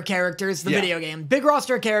roster of characters, the video game, big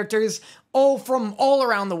roster of characters all from all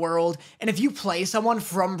around the world. And if you play someone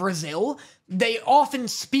from Brazil, they often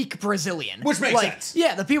speak Brazilian. Which makes sense.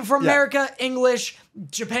 Yeah, the people from America, English,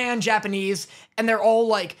 Japan, Japanese, and they're all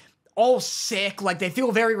like all sick. Like they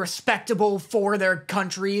feel very respectable for their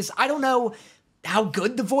countries. I don't know how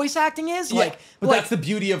good the voice acting is. But that's the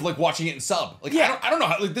beauty of like watching it in sub. Like I don't know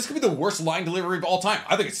how like this could be the worst line delivery of all time.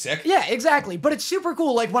 I think it's sick. Yeah, exactly. But it's super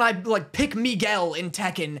cool. Like when I like pick Miguel in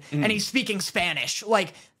Tekken and he's speaking Spanish,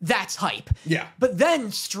 like that's hype. Yeah. But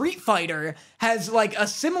then Street Fighter has like a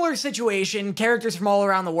similar situation, characters from all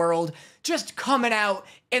around the world just coming out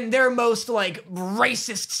in their most like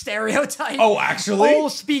racist stereotype. Oh, actually? All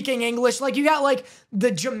speaking English. Like you got like the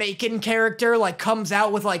Jamaican character like comes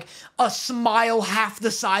out with like a smile half the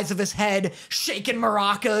size of his head, shaking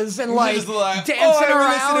maracas and like dancing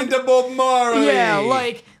around. Listening to Bob Marley. Yeah,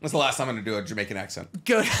 like when's the last time I'm gonna do a Jamaican accent?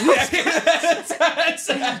 good.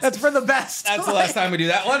 That's for the best. That's the last time we do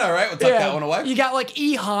that one. All right, we'll tuck that one away. You got like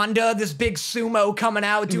E Honda, this big sumo coming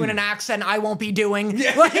out doing an accent I won't be doing.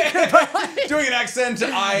 Yeah. Doing an accent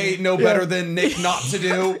I know better than Nick not to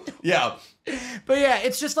do. Yeah. But yeah,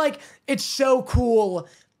 it's just like, it's so cool.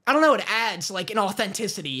 I don't know, it adds like an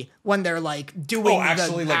authenticity when they're like doing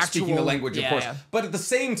actually the like actual, speaking the language, of course. But at the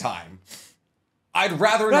same time, I'd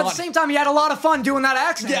rather but not. At the same time, you had a lot of fun doing that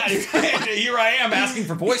accent. Yeah, here I am asking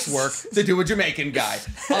for voice work to do a Jamaican guy.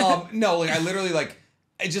 No, like I literally like,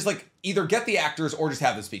 I just like either get the actors or just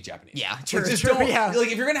have them speak Japanese. Yeah, true. Like,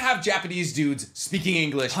 if you're gonna have Japanese dudes speaking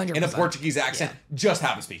English 100%. In a Portuguese accent, just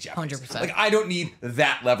have them speak Japanese. 100%. Like I don't need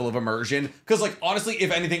that level of immersion because, like, honestly,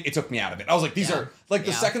 if anything, it took me out of it. I was like, these are like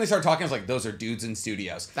the second they started talking, I was like, those are dudes in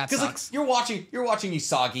studios. Because like you're watching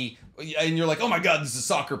Isagi and you're like, oh my god, this is a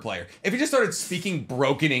soccer player. If he just started speaking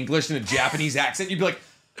broken English in a Japanese accent, you'd be like,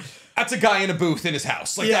 that's a guy in a booth in his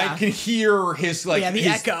house. Like I can hear his like the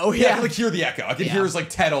echo. Yeah, I can like hear the echo. I can hear his like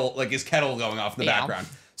kettle, like his kettle going off in the background.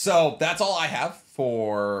 So that's all I have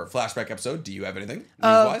for Flashback episode. Do you have anything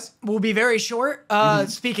news-wise? We'll be very short.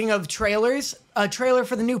 Speaking of trailers, a trailer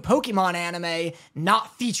for the new Pokemon anime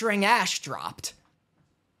not featuring Ash dropped.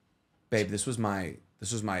 Babe, this was my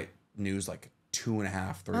news like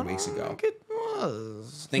 2.5, 3 weeks ago. It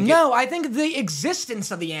was. I think the existence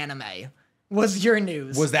of the anime was your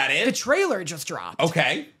news. Was that it? The trailer just dropped.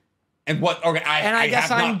 Okay. And what? Okay, I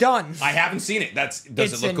guess I'm done. I haven't seen it. Does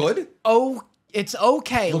it look good? Oh, it's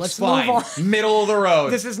okay. Looks Let's move on. Middle of the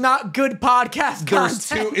road. This is not good podcast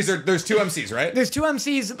content. There's two MCs, right? There's two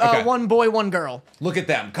MCs, one boy, one girl. Look at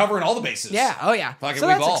them, covering all the bases. Yeah, oh yeah. So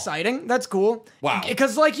that's exciting. That's cool. Wow.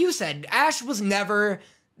 Because like you said, Ash was never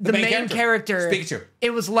the main character. Pikachu. It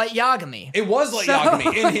was Light Yagami. It was Light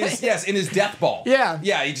Yagami in his death ball. Yeah.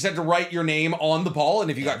 Yeah, you just had to write your name on the ball, and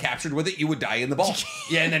if you got captured with it, you would die in the ball.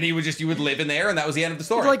 Yeah, and then you would live in there, and that was the end of the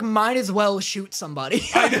story. Like, might as well shoot somebody.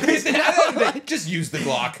 Just use the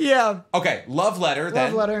Glock. Yeah. Okay, love letter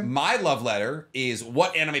then. Love letter. My love letter is,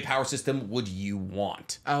 what anime power system would you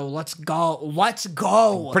want? Oh, let's go. Let's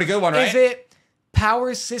go. Pretty good one, right? Is it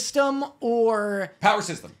power system or... Power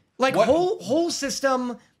system. Like, whole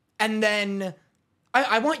system... And then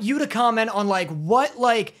I want you to comment on like what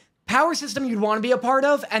like power system you'd want to be a part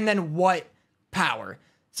of, and then what power.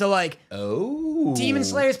 So like, Demon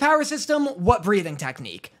Slayer's power system, what breathing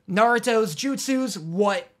technique? Naruto's jutsus,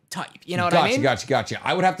 what type? You know what I mean? Gotcha.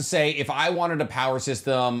 I would have to say, if I wanted a power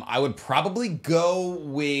system, I would probably go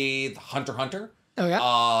with Hunter x Hunter. Oh,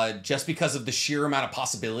 yeah? Just because of the sheer amount of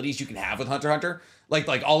possibilities you can have with Hunter x Hunter.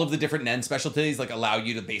 Like all of the different Nen specialties like allow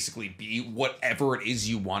you to basically be whatever it is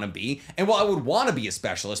you want to be. And while I would want to be a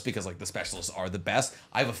specialist because like the specialists are the best,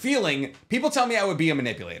 I have a feeling people tell me I would be a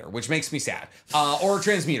manipulator, which makes me sad. Or a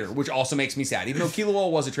transmuter, which also makes me sad, even though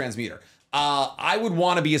Kilowall was a transmuter. I would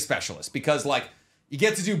want to be a specialist because like you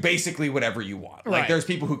get to do basically whatever you want. Like there's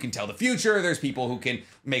people who can tell the future. There's people who can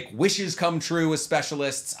make wishes come true as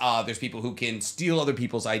specialists. There's people who can steal other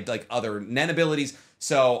people's like other Nen abilities.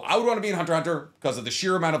 So I would want to be in Hunter x Hunter because of the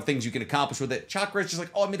sheer amount of things you can accomplish with it. Chakra is just like,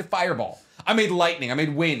 oh, I made a fireball. I made lightning. I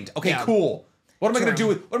made wind. Okay, cool. What am I gonna do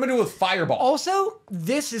with fireball? Also,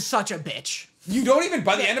 this is such a bitch. You don't even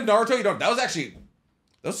by the end of Naruto. You don't.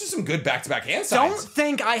 Those are some good back-to-back hand signs. Don't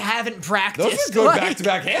think I haven't practiced. Those are good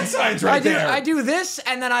back-to-back hand signs right there. I do this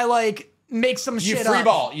and then I like make some shit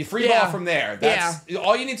up. You free ball from there. That's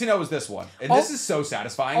all you need to know is this one. And this is so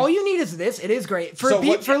satisfying. All you need is this. It is great. For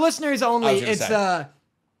listeners only, it's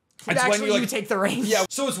actually you take the reins. Yeah,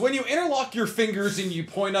 so it's when you interlock your fingers and you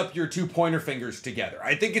point up your two pointer fingers together.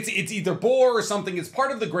 I think it's either Boar or something. It's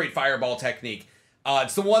part of the Great Fireball technique.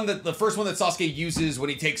 It's the first one that Sasuke uses when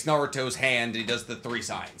he takes Naruto's hand and he does the 3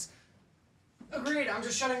 signs. Agreed. I'm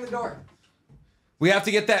just shutting the door. We have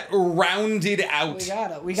to get that rounded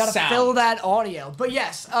out. We gotta fill that audio. But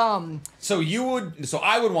yes, So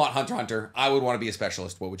I would want Hunter x Hunter. I would want to be a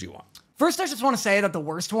specialist. What would you want? First, I just want to say that the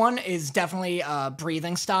worst one is definitely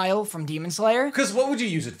breathing style from Demon Slayer. Because what would you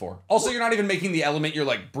use it for? Also, you're not even making the element you're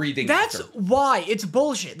like breathing. That's why it's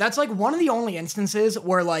bullshit. That's like one of the only instances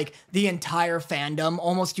where like the entire fandom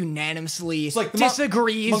almost unanimously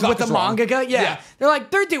disagrees with the mangaka. Yeah,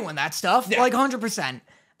 they're doing that stuff like 100%.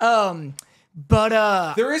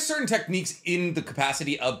 But there is certain techniques in the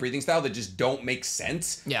capacity of breathing style that just don't make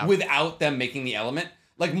sense without them making the element.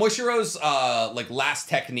 Like Moshiro's like last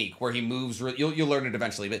technique where he moves, you'll learn it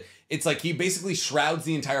eventually, but it's like he basically shrouds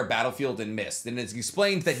the entire battlefield in mist. And it's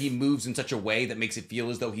explained that he moves in such a way that makes it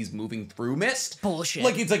feel as though he's moving through mist. Bullshit.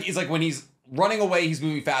 Like it's like when he's running away, he's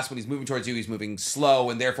moving fast. When he's moving towards you, he's moving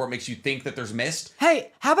slow, and therefore it makes you think that there's mist.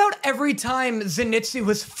 Hey, how about every time Zenitsu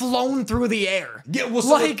has flown through the air? Yeah, well,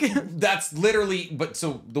 so like that's literally. But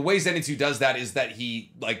so the way Zenitsu does that is that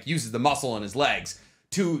he like uses the muscle in his legs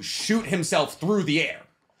to shoot himself through the air.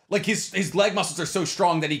 Like his leg muscles are so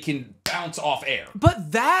strong that he can bounce off air.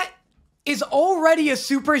 But that is already a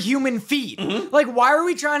superhuman feat. Like, why are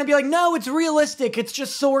we trying to be like, no, it's realistic. It's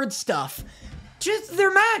just sword stuff. Just,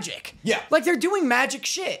 they're magic. Yeah. Like, they're doing magic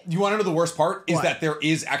shit. You want to know the worst part? Is that there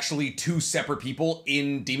is actually 2 separate people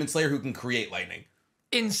in Demon Slayer who can create lightning.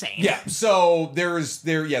 Insane. Yeah, so there's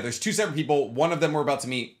 2 separate people. One of them we're about to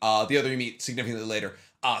meet. The other you meet significantly later.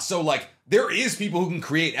 So like there is people who can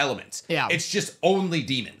create elements. Yeah. It's just only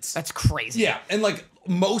demons. That's crazy. Yeah, and like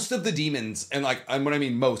most of the demons, and what I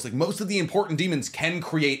mean most of the important demons can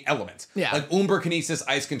create elements. Yeah. Like Umbrokinesis,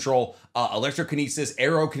 Ice Control, Electrokinesis,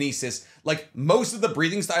 Aerokinesis. Like most of the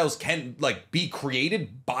breathing styles can like be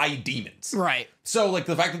created by demons. Right. So like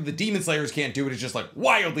the fact that the Demon Slayers can't do it is just like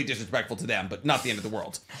wildly disrespectful to them, but not the end of the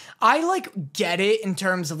world. I like get it in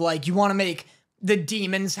terms of like you want to make the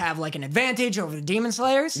demons have like an advantage over the Demon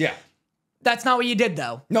Slayers. Yeah. That's not what you did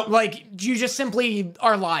though. No. Like you just simply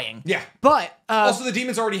are lying. Yeah. But also the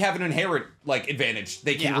demons already have an inherent like advantage.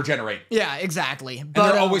 They can regenerate. Yeah, exactly. And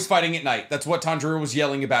they're always fighting at night. That's what Tanjiro was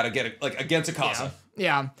yelling about against Akasa.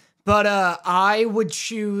 Yeah. But I would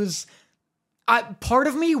choose part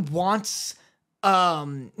of me wants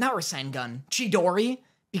not Rasengan, Chidori.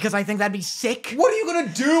 Because I think that'd be sick. What are you gonna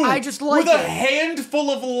do? I just like with a handful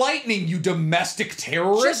of lightning, you domestic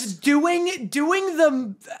terrorist. Just doing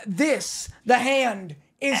the hand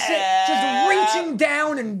is just reaching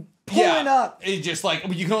down and pulling up. It's just like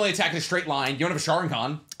you can only attack in a straight line. You don't have a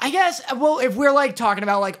Sharingan. I guess. Well, if we're like talking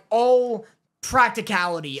about like all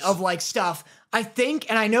practicality of like stuff, I think,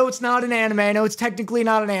 and I know it's not an anime. I know it's technically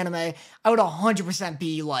not an anime. I would 100%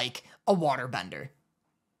 be like a waterbender.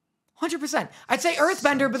 100%. I'd say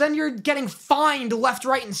earthbender, but then you're getting fined left,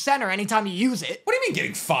 right, and center anytime you use it. What do you mean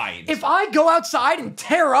getting fined? If I go outside and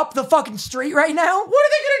tear up the fucking street right now... What are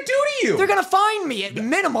they gonna do to you? They're gonna fine me at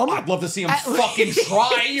minimum. I'd love to see them fucking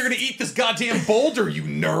try. You're gonna eat this goddamn boulder, you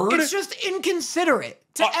nerd. It's just inconsiderate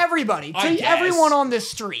to everybody, to everyone on this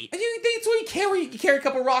street. And that's why you carry a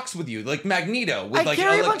couple rocks with you, like Magneto. I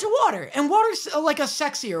carry a bunch of water, and water's like a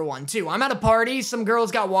sexier one, too. I'm at a party, some girl's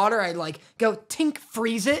got water, I like go tink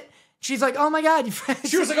freeze it. She's like, oh my god.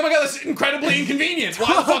 She was like, oh my god, that's incredibly inconvenient.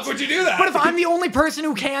 Why the fuck would you do that? But if I'm the only person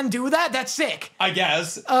who can do that, that's sick. I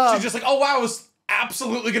guess. She's just like, oh wow, I was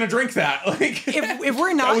absolutely gonna drink that. Like, if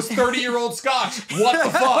we're not... That was 30-year-old scotch. What the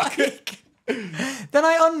fuck? then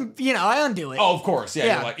I undo it. Oh, of course.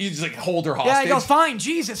 Yeah. You're like, you just like hold her hostage. Yeah, I go, fine,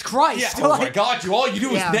 Jesus Christ. Yeah. Oh my God, all you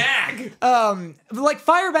do is nag. Like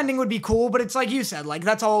firebending would be cool, but it's like you said, like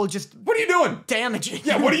that's all just. What are you doing? Damaging.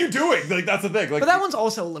 Yeah, what are you doing? Like that's the thing. Like, but that one's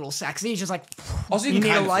also a little sexy. It's just like, also you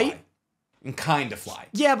need a light. And kind of fly.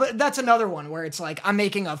 Yeah, but that's another one where it's like I'm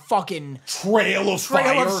making a fucking trail of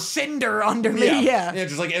cinder under me. Yeah,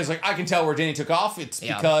 it's like I can tell where Danny took off. It's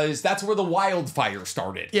because that's where the wildfire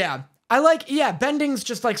started. Yeah, I like. Yeah, bending's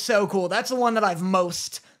just like so cool. That's the one that I've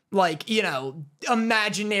most like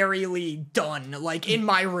imaginarily done like in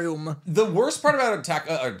my room. The worst part about Attack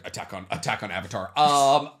on Avatar.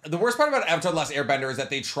 The worst part about Avatar: The Last Airbender is that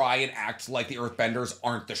they try and act like the Earthbenders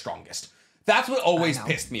aren't the strongest. That's what always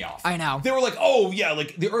pissed me off. I know. They were like, oh, yeah,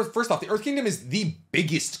 like the Earth, first off, the Earth Kingdom is the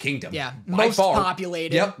biggest kingdom. Yeah, most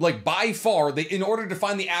populated. Yep, like by far, in order to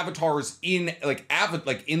find the avatars in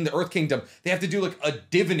in the Earth Kingdom, they have to do like a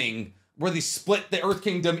divining where they split the Earth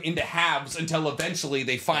Kingdom into halves until eventually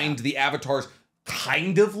they find the avatars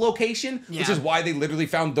kind of location, which is why they literally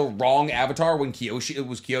found the wrong avatar when it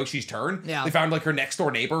was Kyoshi's turn. Yeah. They found like her next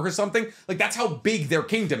door neighbor or something. Like that's how big their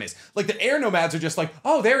kingdom is. Like the air nomads are just like,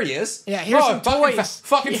 oh, there he is. Yeah, here's some toys.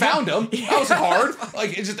 Fucking found him. That was hard.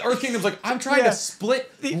 Like it's just Earth Kingdom's like, I'm trying to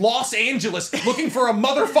split Los Angeles looking for a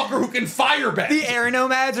motherfucker who can firebend. The air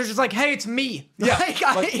nomads are just like, hey, it's me. Yeah.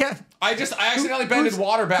 I accidentally bended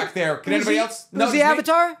water back there. Can anybody else? Who's the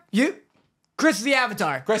avatar? You? Chris is the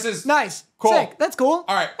avatar. Chris is nice. Cool. Sick. That's cool.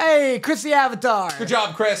 All right. Hey, Chris the avatar. Good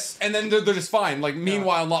job, Chris. And then they're just fine. Like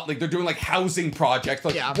meanwhile, like they're doing like housing projects.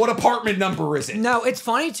 Like what apartment number is it? No, it's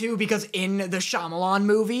funny too because in the Shyamalan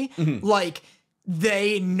movie, like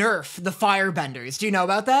they nerf the firebenders. Do you know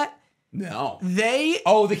about that? No. They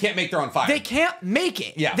can't make their own fire. They can't make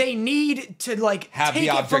it. Yeah. They need to like have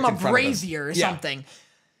take the it from a brazier or something.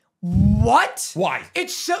 What? Why?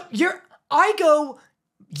 It's so I go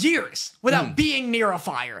years without being near a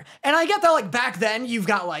fire. And I get that like back then you've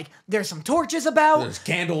got like there's some torches about. There's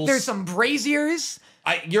candles. There's some braziers.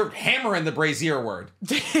 You're hammering the brazier word.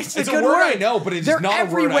 It's a good word I know, but it's not a word. They're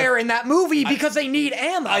everywhere in that movie because they need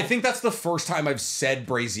ammo. I think that's the first time I've said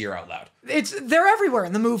brazier out loud. They're everywhere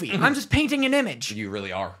in the movie. I'm just painting an image. You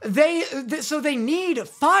really are. So they need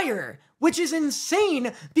fire, which is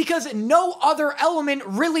insane because no other element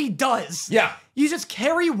really does. Yeah. You just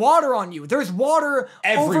carry water on you. There's water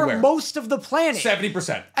everywhere. Over most of the planet.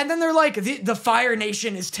 70%. And then they're like, the Fire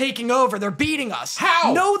Nation is taking over. They're beating us.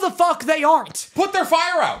 How? No, the fuck they aren't. Put their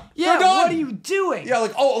fire out. Yeah, what are you doing? Yeah,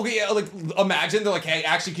 like, oh, okay, yeah, like, imagine they're like, hey,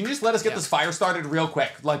 actually, can you just let us get this fire started real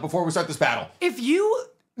quick, like, before we start this battle? If you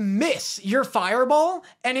miss your fireball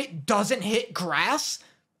and it doesn't hit grass,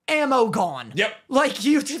 ammo gone. Yep. Like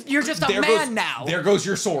you're just a man now. There goes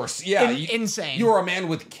your source. Yeah. Insane. You are a man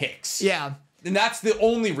with kicks. Yeah. And that's the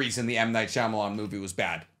only reason the M. Night Shyamalan movie was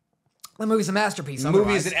bad. The movie's a masterpiece. The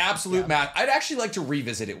movie is an absolute I'd actually like to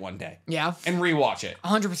revisit it one day. Yeah. And rewatch it.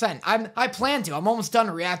 100%. I plan to. I'm almost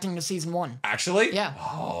done reacting to season 1. Actually? Yeah.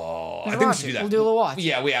 Oh, I think we should do that. We'll do a little watch.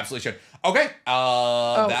 Yeah, we absolutely should. Okay.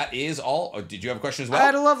 That is all. Oh, did you have a question as well? I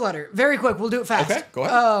had a love letter. Very quick. We'll do it fast. Okay, go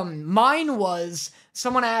ahead. Mine was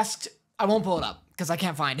someone asked. I won't pull it up because I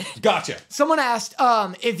can't find it. Gotcha. Someone asked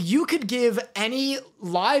if you could give any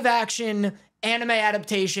live action anime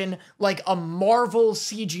adaptation like a Marvel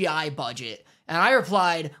CGI budget. And I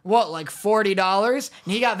replied, what, like $40?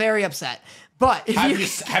 And he got very upset. But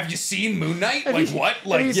if have you seen Moon Knight? Like what?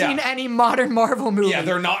 Like have you seen any modern Marvel movie? Yeah,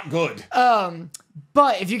 they're not good.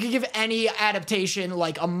 But if you could give any adaptation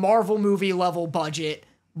like a Marvel movie level budget,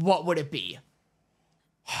 what would it be?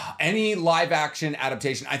 Any live action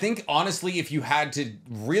adaptation. I think honestly, if you had to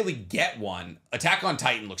really get one, Attack on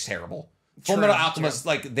Titan looks terrible. Fullmetal Alchemist,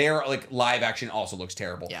 like their like live action also looks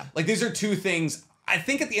terrible. Yeah. Like these are two things. I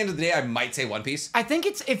think at the end of the day, I might say One Piece. I think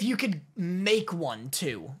it's if you could make one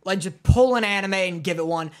too, like just pull an anime and give it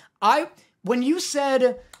one. When you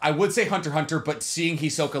said I would say Hunter x Hunter, but seeing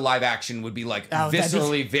Hisoka live action would be like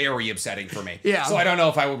viscerally very upsetting for me. Yeah. So I don't know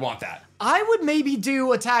if I would want that. I would maybe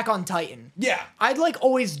do Attack on Titan. Yeah. I'd like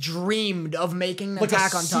always dreamed of making like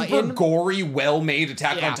Attack on Titan. Super gory, well-made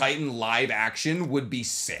Attack on Titan live action would be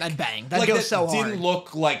sick. That'd bang. That'd go so hard. Didn't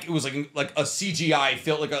look like it was like a CGI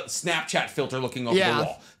filter, like a Snapchat filter looking over the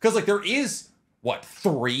wall. Because like there is what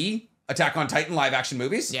 3 Attack on Titan live action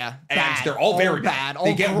movies? Yeah. And they're all very bad.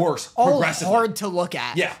 They get worse progressively. All hard to look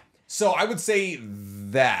at. Yeah. So I would say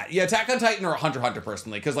that. Yeah, Attack on Titan or Hunter x Hunter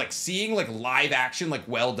personally. Because like seeing like live action, like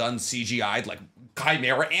well done CGI'd like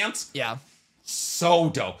Chimera ants. Yeah. So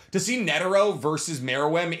dope. To see Netero versus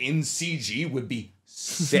Meruem in CG would be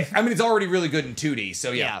sick. I mean, it's already really good in 2D,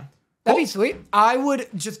 so yeah. That'd be sweet. I would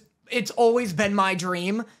just, it's always been my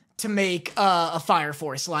dream to make a Fire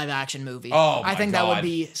Force live action movie. Oh, I think my that would God.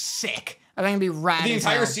 be sick. I think it'd be rad. The as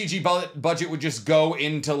entire hell. CG budget would just go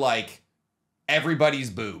into like everybody's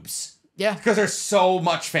boobs. Yeah. Because there's so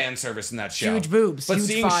much fan service in that show. Huge boobs, But huge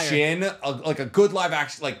seeing fire. Shin, like a good live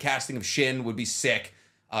action like casting of Shin would be sick.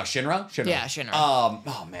 Shinra? Yeah, Shinra.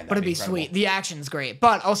 Oh man, But it'd be incredible. sweet. The action's great.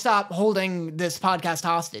 But I'll stop holding this podcast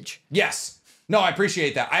hostage. Yes. No, I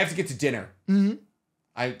appreciate that. I have to get to dinner. Mm-hmm.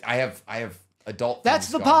 I have adult. That's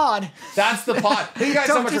things the going. pod. That's the pod. Thank you guys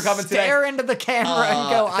so Don't much for just coming today. stare into the camera and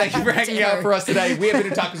go, Thank you for hanging out for us today. We have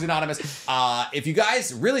been Otakus Anonymous. If you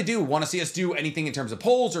guys really do want to see us do anything in terms of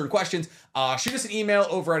polls or questions, shoot us an email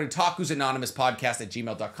over at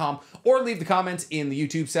otakusanonymouspodcast@gmail.com or leave the comments in the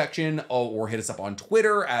YouTube section or hit us up on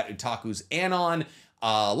Twitter at otakusanon.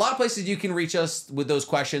 A lot of places you can reach us with those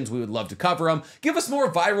questions. We would love to cover them. Give us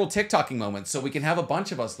more viral TikToking moments so we can have a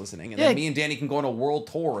bunch of us listening. And then me and Danny can go on a world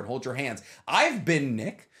tour and hold your hands. I've been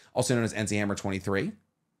Nick, also known as NCHammer23.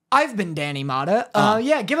 I've been Danny Motta.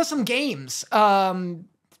 Yeah, give us some games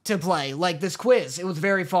to play, like this quiz. It was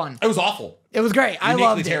very fun. It was awful. It was great. I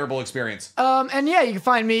loved it. Terrible experience. And yeah, you can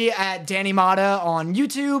find me at Danny Motta on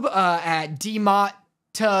YouTube, at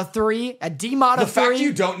DMotta3, at DMotta3. The fact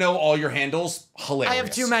you don't know all your handles, hilarious. I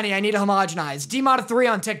have too many. I need to homogenize.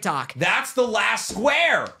 DMotta3 on TikTok. That's the last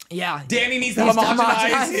square. Yeah. Danny needs to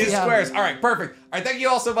homogenize his squares. All right, perfect. All right, thank you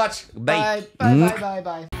all so much. Bye. Bye. And now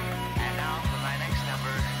for my next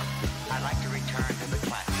number, I'd like to return to the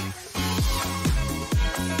classics.